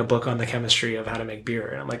I'm reading a book on the chemistry of how to make beer,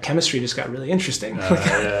 and I'm like, chemistry just got really interesting.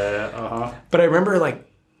 But I remember like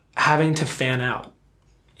having to fan out,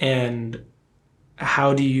 and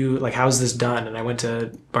how's this done? And I went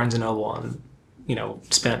to Barnes and Noble and,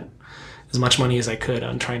 spent as much money as I could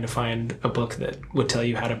on trying to find a book that would tell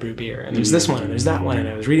you how to brew beer. And there's this one, and there's that one. And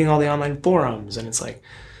I was reading all the online forums, and it's like,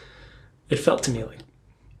 it felt to me like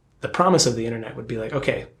the promise of the internet would be like,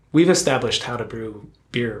 okay, we've established how to brew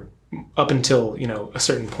beer up until, a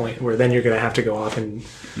certain point, where then you're going to have to go off and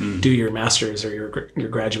do your master's or your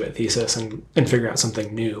graduate thesis and figure out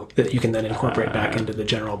something new that you can then incorporate back into the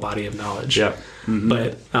general body of knowledge. Yeah.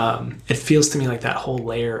 But it feels to me like that whole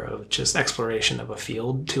layer of just exploration of a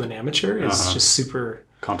field to an amateur is just super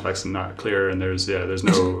complex and not clear, and there's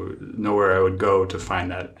nowhere I would go to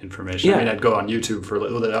find that information. I'd go on YouTube for a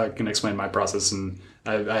little. I can explain my process, and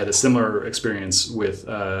I had a similar experience with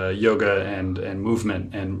yoga and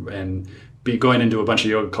movement, and be going into a bunch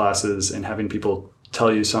of yoga classes and having people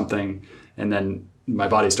tell you something, and then my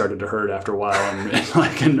body started to hurt after a while,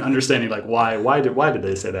 and understanding like why did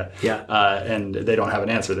they say that? And they don't have an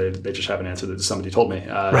answer. They just have an answer that somebody told me.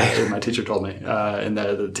 My teacher told me, and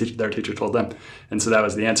their teacher told them, and so that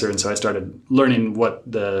was the answer. And so I started learning what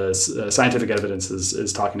the scientific evidence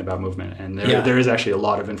is talking about movement, and there is actually a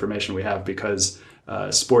lot of information we have because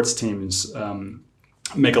sports teams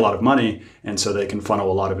make a lot of money, and so they can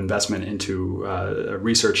funnel a lot of investment into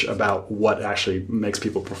research about what actually makes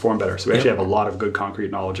people perform better. So we actually have a lot of good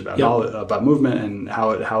concrete knowledge about movement and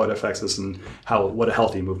how it affects us, and what a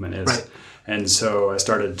healthy movement is. Right. And so I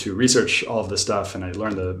started to research all of this stuff, and I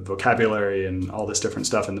learned the vocabulary and all this different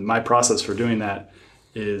stuff. And my process for doing that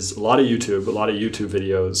is a lot of YouTube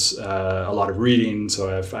videos, a lot of reading. So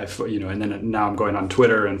and then now I'm going on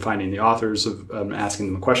Twitter and finding the authors of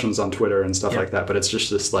asking them questions on Twitter and stuff like that. But it's just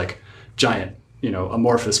this like giant,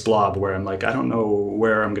 amorphous blob where I'm like, I don't know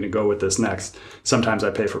where I'm going to go with this next. Sometimes I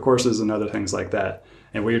pay for courses and other things like that.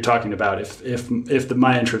 And what you're talking about, if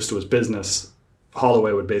my interest was business,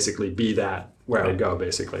 Holloway would basically be that where I would go,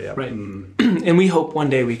 basically. Yeah. Right. And we hope one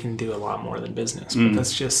day we can do a lot more than business, but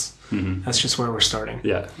that's just where we're starting.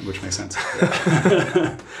 Yeah, which makes sense.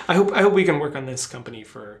 I hope we can work on this company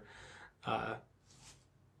for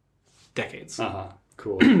decades.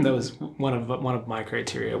 Cool. That was one of my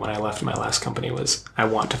criteria when I left my last company was I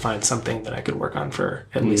want to find something that I could work on for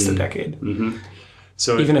at least a decade.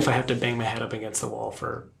 So even if I have to bang my head up against the wall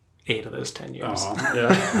for 8 of those 10 years.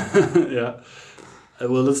 Yeah.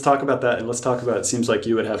 Well, let's talk about that, and let's talk about. It seems like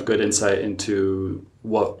you would have good insight into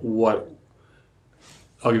what.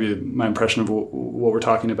 I'll give you my impression of what we're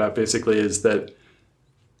talking about. Basically, is that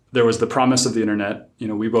there was the promise of the internet.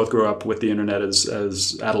 We both grew up with the internet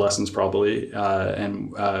as adolescents, probably,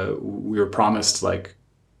 and we were promised like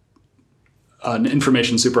an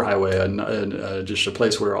information superhighway, just a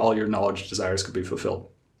place where all your knowledge desires could be fulfilled.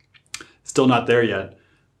 Still not there yet,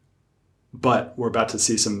 but we're about to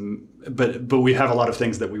see some. But we have a lot of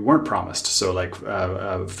things that we weren't promised. So like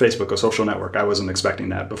Facebook, a social network, I wasn't expecting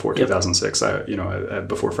that before 2006.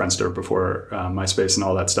 Before Friendster, before MySpace, and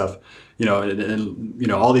all that stuff.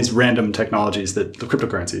 And all these random technologies that the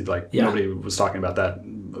cryptocurrency, nobody was talking about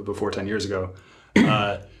that before 10 years ago.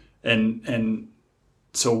 And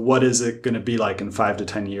so what is it going to be like in 5 to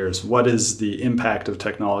 10 years? What is the impact of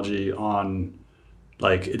technology on?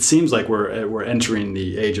 Like, it seems like we're entering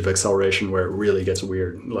the age of acceleration where it really gets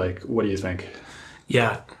weird. Like, what do you think?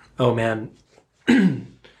 Yeah. Oh man. I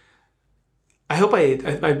hope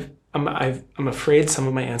I'm afraid some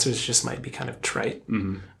of my answers just might be kind of trite.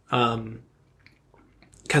 Mm-hmm.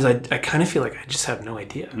 Because I kind of feel like I just have no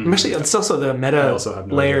idea. Mm-hmm. Actually, it's also the meta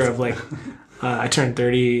layer of like, I turned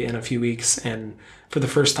 30 in a few weeks, and for the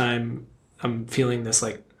first time, I'm feeling this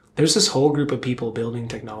like, there's this whole group of people building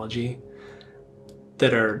technology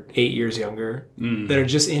that are 8 years younger, that are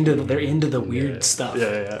just into the weird stuff.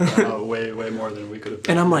 Way more than we could have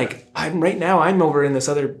done. And I'm like, I'm over in this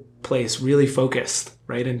other place, really focused,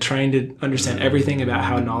 right, and trying to understand everything about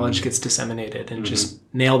how knowledge gets disseminated and just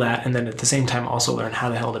nail that, and then at the same time also learn how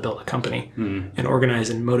the hell to build a company and organize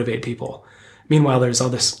and motivate people. Meanwhile, there's all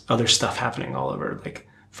this other stuff happening all over, like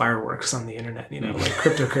fireworks on the internet, like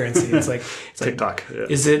cryptocurrency. It's like TikTok. Yeah.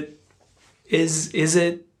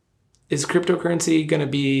 Is cryptocurrency going to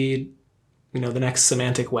be, the next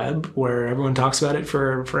semantic web where everyone talks about it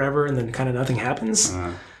for forever and then kind of nothing happens?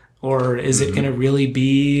 Or is it going to really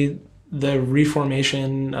be the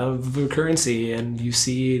reformation of the currency, and you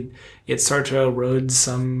see it start to erode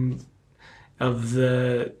some of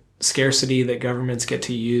the scarcity that governments get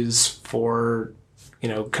to use for,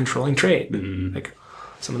 controlling trade? Like,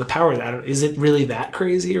 some of the power that is it really that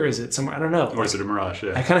crazy, or is it somewhere? I don't know. Or is it a mirage?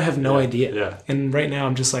 Yeah. I kind of have no idea. Yeah. And right now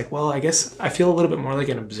I'm just like, well, I guess I feel a little bit more like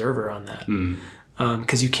an observer on that,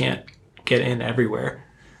 because you can't get in everywhere.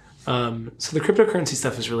 So the cryptocurrency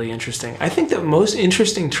stuff is really interesting. I think the most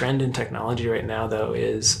interesting trend in technology right now, though,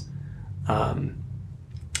 is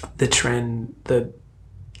the trend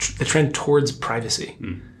towards privacy.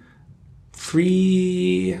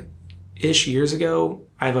 3-ish years ago,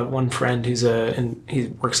 I have one friend he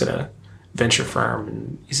works at a venture firm,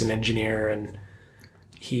 and he's an engineer, and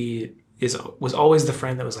he was always the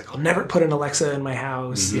friend that was like, I'll never put an Alexa in my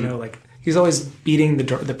house, like he's always beating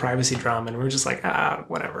the privacy drum, and we're just like,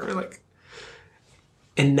 whatever, like.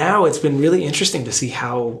 And now it's been really interesting to see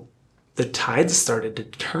how the tides started to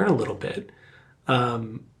turn a little bit,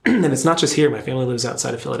 and it's not just here. My family lives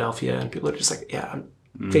outside of Philadelphia, and people are just like,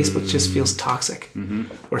 Facebook just feels toxic,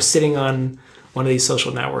 or sitting on one of these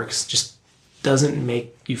social networks just doesn't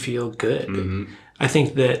make you feel good. I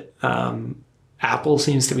think that Apple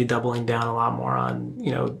seems to be doubling down a lot more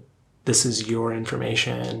on, this is your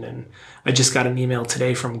information. And I just got an email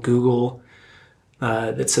today from Google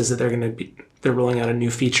that says that they're rolling out a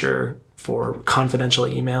new feature for confidential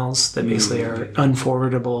emails that basically are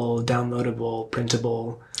unforwardable, downloadable,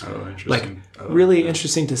 printable. Oh, interesting. Like, really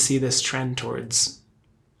interesting to see this trend towards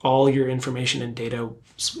all your information and data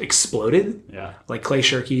exploded. Yeah. Like Clay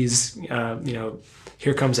Shirky's,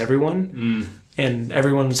 Here Comes Everyone. And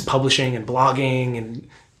everyone's publishing and blogging and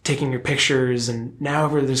taking your pictures. And now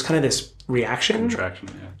there's kind of this reaction. Contraction,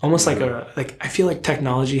 yeah. Almost like I feel like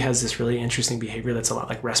technology has this really interesting behavior that's a lot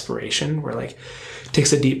like respiration, where like it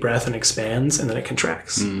takes a deep breath and expands, and then it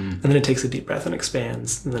contracts. And then it takes a deep breath and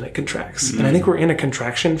expands, and then it contracts. And I think we're in a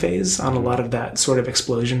contraction phase on a lot of that sort of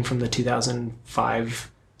explosion from the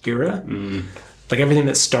 2005 era. Like everything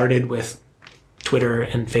that started with Twitter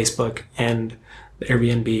and Facebook and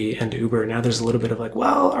Airbnb and Uber, now there's a little bit of like,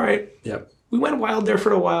 well, all right, we went wild there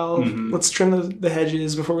for a while. Let's trim the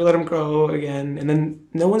hedges before we let them grow again. And then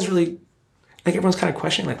no one's really, like, everyone's kind of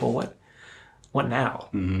questioning, like, well, what now?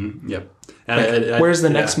 Yep. Like, where's the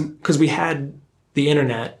next? Because we had the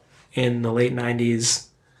internet in the late 90s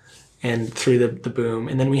and through the boom,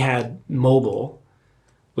 and then we had mobile,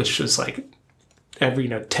 which was like every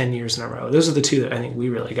 10 years in a row. Those are the two that I think we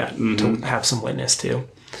really got to have some witness to.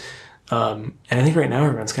 And I think right now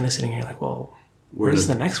everyone's kind of sitting here like, well, where's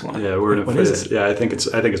the next one? Yeah, we're in what a phase. Is it? Yeah, I think it's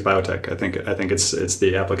biotech. I think it's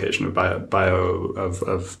the application of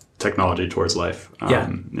of technology towards life. Yeah.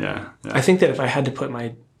 I think that if I had to put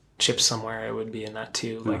my chips somewhere, it would be in that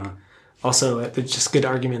too. Like, also, there's just good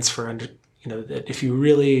arguments for that if you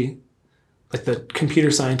really, like, the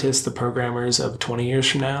computer scientists, the programmers of 20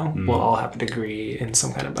 years from now will all have a degree in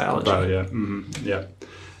some kind of biology. Yeah.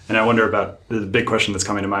 And I wonder about the big question that's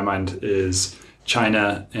coming to my mind is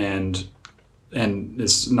China and and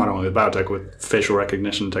it's not only with biotech, with facial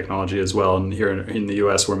recognition technology as well. And here in the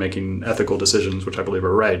U.S., we're making ethical decisions, which I believe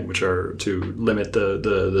are right, which are to limit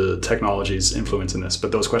the technology's influence in this.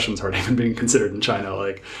 But those questions aren't even being considered in China.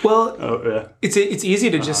 It's easy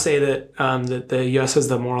to just say that that the U.S. has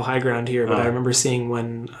the moral high ground here. But I remember seeing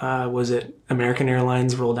when was it American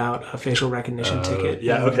Airlines rolled out a facial recognition ticket.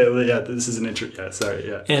 Yeah. Okay. Well, yeah. This is an interesting. Yeah. Sorry.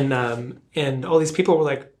 Yeah. And all these people were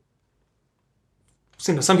like.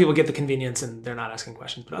 Some people get the convenience and they're not asking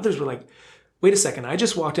questions, but others were like, wait a second, I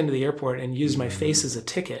just walked into the airport and used my face as a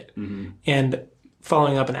ticket. And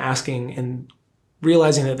following up and asking and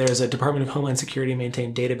realizing that there's a Department of Homeland Security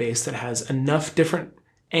maintained database that has enough different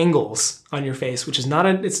angles on your face, which is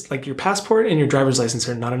it's like your passport and your driver's license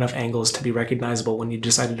are not enough angles to be recognizable when you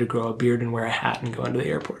decided to grow a beard and wear a hat and go into the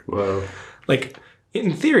airport. Whoa. Like,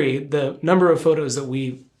 in theory, the number of photos that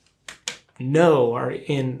we know are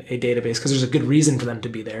in a database because there's a good reason for them to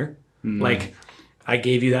be there. Like, I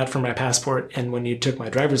gave you that for my passport, and when you took my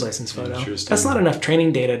driver's license photo, that's not enough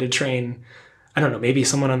training data to train. I don't know, maybe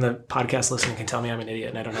someone on the podcast listening can tell me I'm an idiot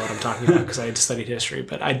and I don't know what I'm talking about because I had studied history,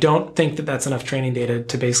 but I don't think that that's enough training data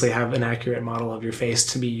to basically have an accurate model of your face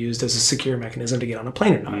to be used as a secure mechanism to get on a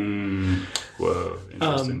plane or not. Whoa,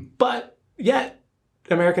 interesting. But yet,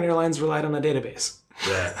 American Airlines relied on a database.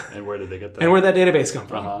 Yeah, and where did they get that? And where did that database come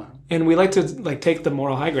from? And we like to take the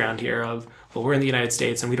moral high ground here of, well, we're in the United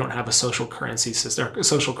States and we don't have a social currency system or a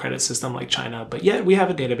social credit system like China, but yet we have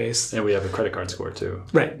a database. And we have a credit card score too.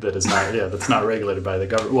 Right. That is not, that's not regulated by the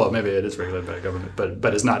government. Well, maybe it is regulated by the government,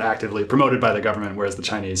 but it's not actively promoted by the government, whereas the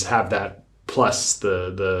Chinese have that plus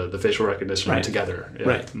the facial recognition together. Yeah.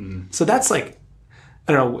 Right. So that's like,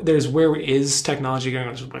 I don't know, there's where is technology going?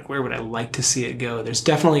 Like, where would I like to see it go? There's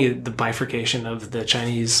definitely the bifurcation of the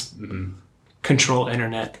Chinese control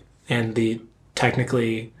internet and the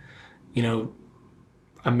technically,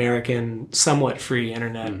 American somewhat free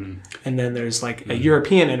internet. And then there's like a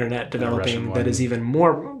European internet developing that is even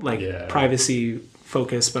more like privacy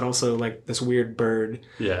focused, but also like this weird bird.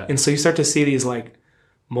 Yeah. And so you start to see these like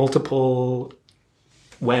multiple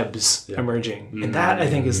webs emerging. And that I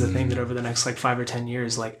think is the thing that over the next like 5 or 10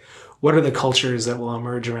 years, like what are the cultures that will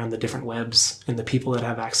emerge around the different webs and the people that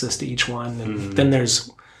have access to each one. And then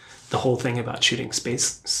there's the whole thing about shooting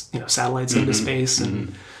space, satellites into space.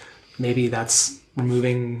 And maybe that's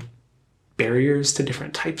removing barriers to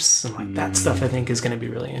different types. And like that stuff I think is going to be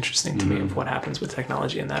really interesting to me of what happens with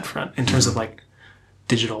technology in that front in terms of like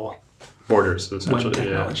digital borders, essentially. Web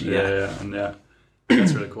technology. Yeah.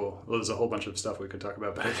 That's really cool. Well, there's a whole bunch of stuff we could talk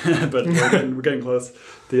about, but we're getting close to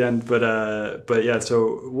the end. But yeah.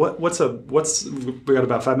 So we got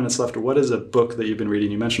about 5 minutes left. What is a book that you've been reading?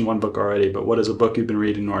 You mentioned one book already, but what is a book you've been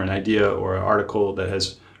reading, or an idea, or an article that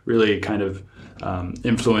has really kind of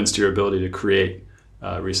influenced your ability to create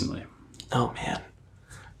recently? Oh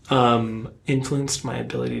man, influenced my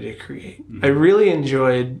ability to create. I really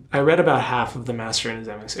enjoyed. I read about half of The Master and His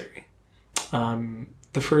Emissary.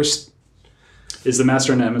 The first. Is the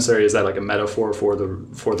master and the emissary, is that like a metaphor for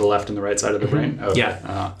the left and the right side of the brain? Oh,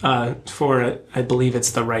 yeah. For I believe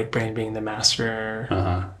it's the right brain being the master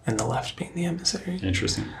and the left being the emissary.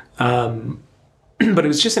 Interesting. But it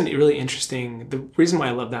was just really interesting. The reason why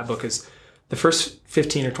I love that book is the first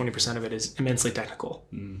 15 or 20% of it is immensely technical.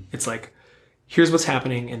 It's like, here's what's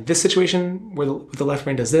happening in this situation where the left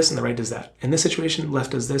brain does this and the right does that. In this situation,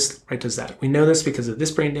 left does this, right does that. We know this because of this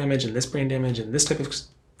brain damage and this brain damage and this type of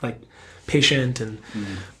like patient. And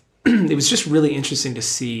it was just really interesting to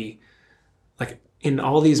see, like, in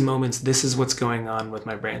all these moments, this is what's going on with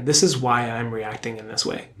my brain. This is why I'm reacting in this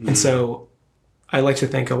way. And so I like to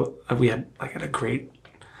think we had a great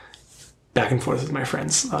back and forth with my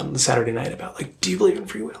friends on the Saturday night about like, do you believe in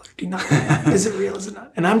free will or do you not? Is it real? Is it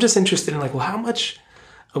not? And I'm just interested in like, well, how much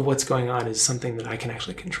of what's going on is something that I can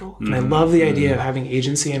actually control? And I love the idea of having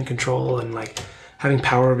agency and control and like having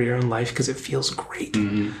power over your own life because it feels great.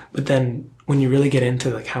 But then when you really get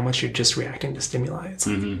into like how much you're just reacting to stimuli, it's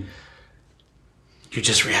like you're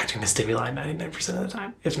just reacting to stimuli 99% of the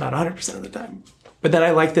time, if not 100% of the time. But then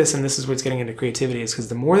I like this, and this is what's getting into creativity, is because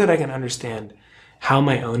the more that I can understand how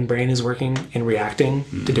my own brain is working and reacting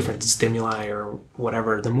to different stimuli or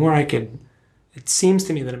whatever, the more it seems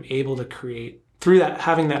to me that I'm able to create, through that,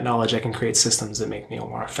 having that knowledge, I can create systems that make me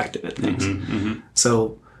more effective at things.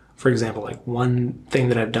 So, for example, like one thing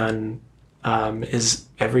that I've done is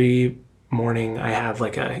every morning I have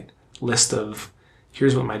like a list of,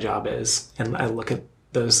 here's what my job is. And I look at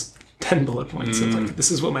those 10 bullet points of like, this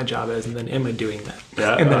is what my job is, and then am I doing that?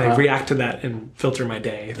 Yeah, and then I react to that and filter my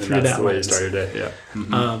day through that. That's the way you start your day,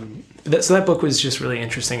 yeah. So that book was just really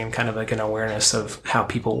interesting and kind of like an awareness of how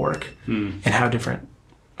people work and how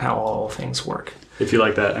how all things work. If you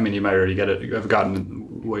like that, I mean, you might already get it. I've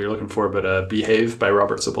gotten what you're looking for, but Behave by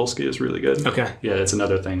Robert Sapolsky is really good. Okay. Yeah, it's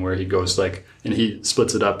another thing where he goes like, and he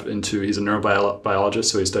splits it up into, he's a neurobiologist,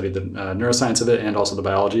 so he studied the neuroscience of it and also the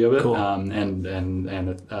biology of it, Cool. and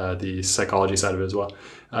the psychology side of it as well.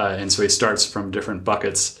 And so he starts from different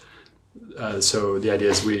buckets. So the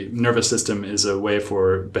idea is nervous system is a way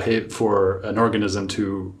for an organism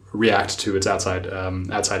to react to its outside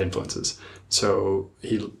influences. So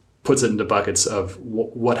he puts it into buckets of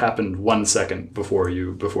what happened 1 second before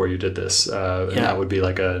you did this, and that would be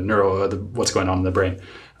like what's going on in the brain,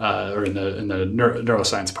 or in the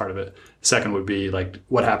neuroscience part of it. Second would be like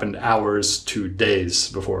what happened hours to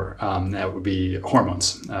days before. That would be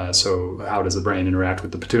hormones. So how does the brain interact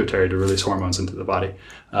with the pituitary to release hormones into the body?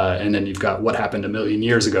 And then you've got what happened a million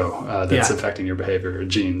years ago that's affecting your behavior,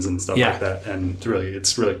 genes and stuff like that. And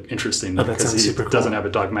it's really interesting because he doesn't have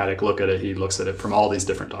a dogmatic look at it. He looks at it from all these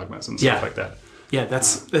different dogmas and stuff like that. Yeah,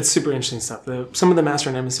 that's super interesting stuff. Some of the master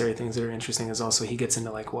and emissary things that are interesting is also he gets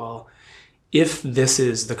into like, well, if this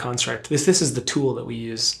is the construct, this is the tool that we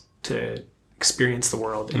use to experience the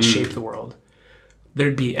world and shape the world,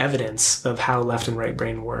 there'd be evidence of how left and right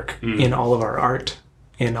brain work in all of our art,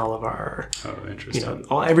 in all of our,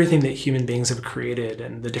 everything that human beings have created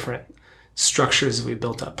and the different structures we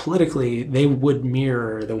built up politically, they would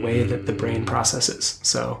mirror the way that the brain processes.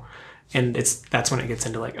 So, and that's when it gets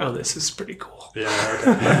into like, oh, this is pretty cool.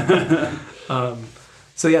 Yeah. Okay.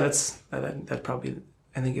 So yeah, that probably,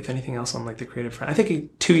 I think if anything else on like the creative front, I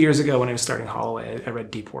think 2 years ago when I was starting Holloway, I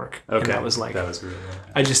read Deep Work. Okay. And that was really,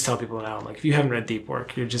 I just tell people now, I'm like, if you haven't read Deep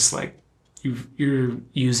Work, you're just like, you're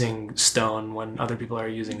using stone when other people are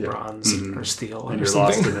using bronze or steel and or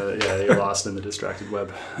something. You're lost in the distracted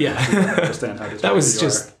web. Yeah. Understand how that was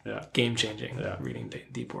just game changing reading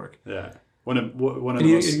Deep Work. Yeah. One of the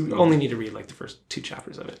most, you only need to read like the first 2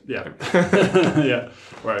 chapters of it. Yeah. Yeah.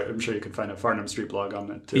 Right. I'm sure you can find a Farnham Street blog on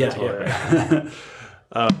that too.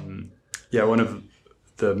 One of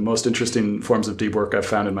the most interesting forms of deep work I've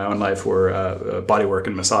found in my own life were body work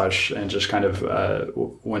and massage, and just kind of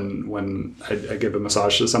when I give a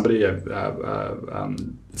massage to somebody,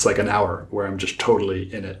 it's like an hour where I'm just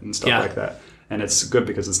totally in it and stuff like that. And it's good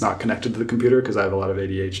because it's not connected to the computer because I have a lot of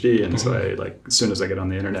ADHD, and so I like as soon as I get on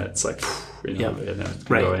the internet, it's like it can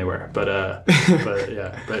go anywhere. But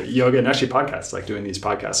yoga and actually podcasts, like doing these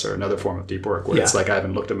podcasts, are another form of deep work where it's like I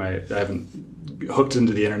haven't hooked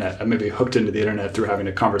into the internet. I maybe hooked into the internet through having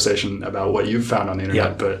a conversation about what you've found on the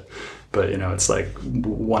internet, but it's like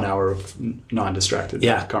 1 hour of non-distracted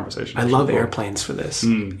conversation. I love airplanes for this.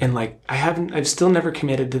 And like I've still never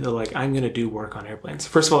committed to the like I'm going to do work on airplanes.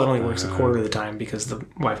 First of all, it only works a quarter of the time because the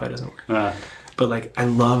Wi-Fi doesn't work. But like I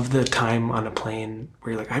love the time on a plane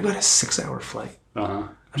where you're like, I've got a 6-hour flight. I'm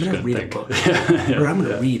going to read a book. Or I'm going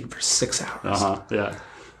to read for 6 hours.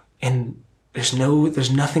 And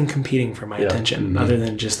there's nothing competing for my attention other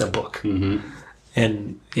than just a book.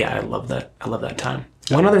 And I love that time.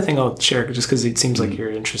 One other thing I'll share, just because it seems like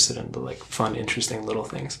you're interested in the like fun, interesting little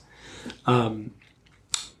things.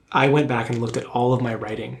 I went back and looked at all of my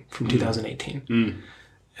writing from 2018.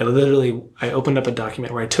 I opened up a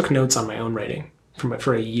document where I took notes on my own writing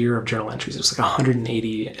for a year of journal entries. It was like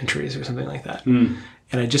 180 entries or something like that. And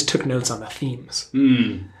I just took notes on the themes.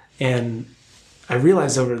 And I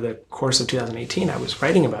realized over the course of 2018, I was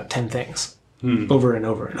writing about 10 things over and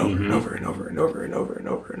over and over and over and over and over and over and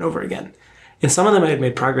over and over again. And some of them I had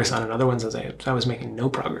made progress on, and other ones I was making no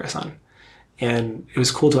progress on. And it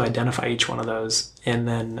was cool to identify each one of those. And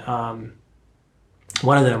then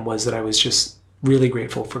one of them was that I was just really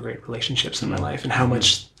grateful for great relationships in my life and how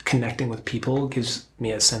much connecting with people gives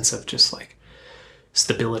me a sense of just like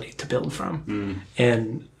stability to build from.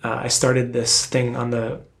 And I started this thing on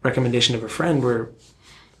the recommendation of a friend where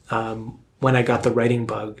when I got the writing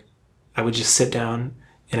bug, I would just sit down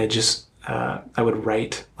and I would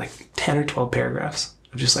write like 10 or 12 paragraphs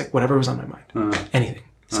of just like whatever was on my mind, anything.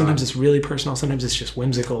 Sometimes it's really personal. Sometimes it's just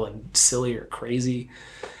whimsical and silly or crazy.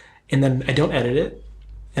 And then I don't edit it.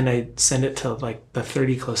 And I send it to like the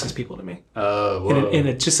 30 closest people to me. And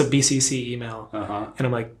it's just a BCC email. And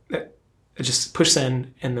I'm like, I just push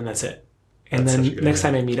send and then that's it. And then next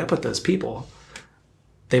time I meet up with those people,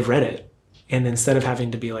 they've read it. And instead of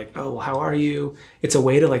having to be like, oh, well, how are you? It's a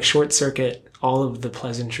way to like short circuit all of the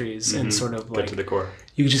pleasantries and sort of like get to the core.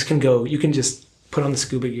 You can just put on the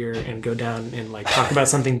scuba gear and go down and like talk about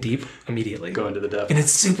something deep immediately. Go into the depth. And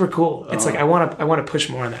it's super cool. It's like I want to push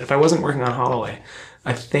more on that. If I wasn't working on Holloway,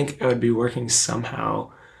 I think I would be working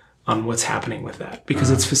somehow on what's happening with that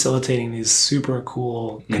because it's facilitating these super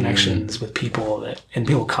cool connections with people and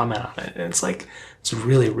people comment on it. And it's like, it's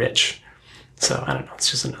really rich. So I don't know.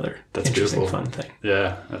 It's just another That's interesting, beautiful. fun thing.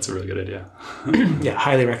 Yeah, that's a really good idea. Yeah,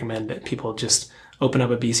 highly recommend that people just open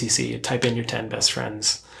up a BCC, type in your 10 best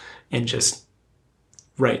friends, and just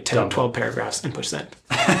write 10, 12 paragraphs and push send.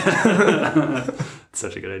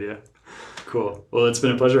 Such a good idea. Cool. Well, it's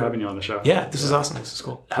been a pleasure having you on the show. Yeah, this is awesome. This is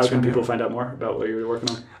cool. How can people find out more about what you're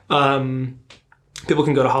working on? People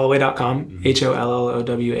can go to holloway.com,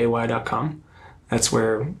 HOLLOWAY.com. That's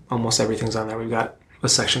where almost everything's on there. We've got a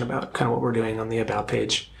section about kind of what we're doing on the About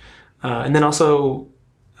page. And then also,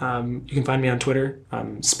 you can find me on Twitter,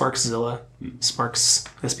 Sparkszilla, Sparks,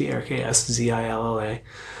 SPARKSZILLA.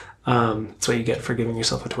 That's what you get for giving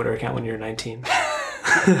yourself a Twitter account when you're 19.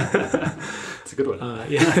 It's a good one.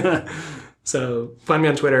 Yeah. So find me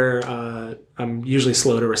on Twitter. I'm usually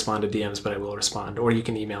slow to respond to DMs, but I will respond. Or you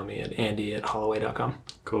can email me at andy@holloway.com.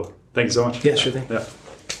 Cool. Thank you so much. Yeah, sure thing. Yeah.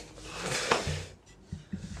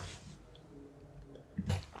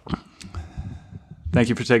 Thank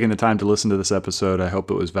you for taking the time to listen to this episode. I hope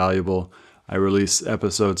it was valuable. I release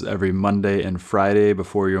episodes every Monday and Friday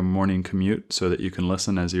before your morning commute so that you can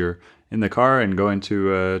listen as you're in the car and going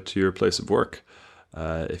to your place of work.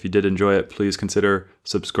 If you did enjoy it, please consider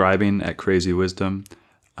subscribing at Crazy Wisdom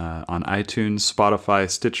on iTunes, Spotify,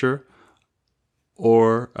 Stitcher,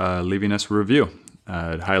 or leaving us a review.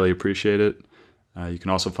 I'd highly appreciate it. You can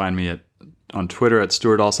also find me on Twitter at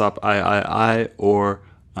Stuart Alsop III, or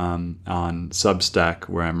on Substack,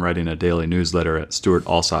 where I'm writing a daily newsletter at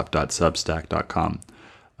stuartalsop.substack.com.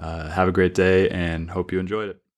 Have a great day and hope you enjoyed it.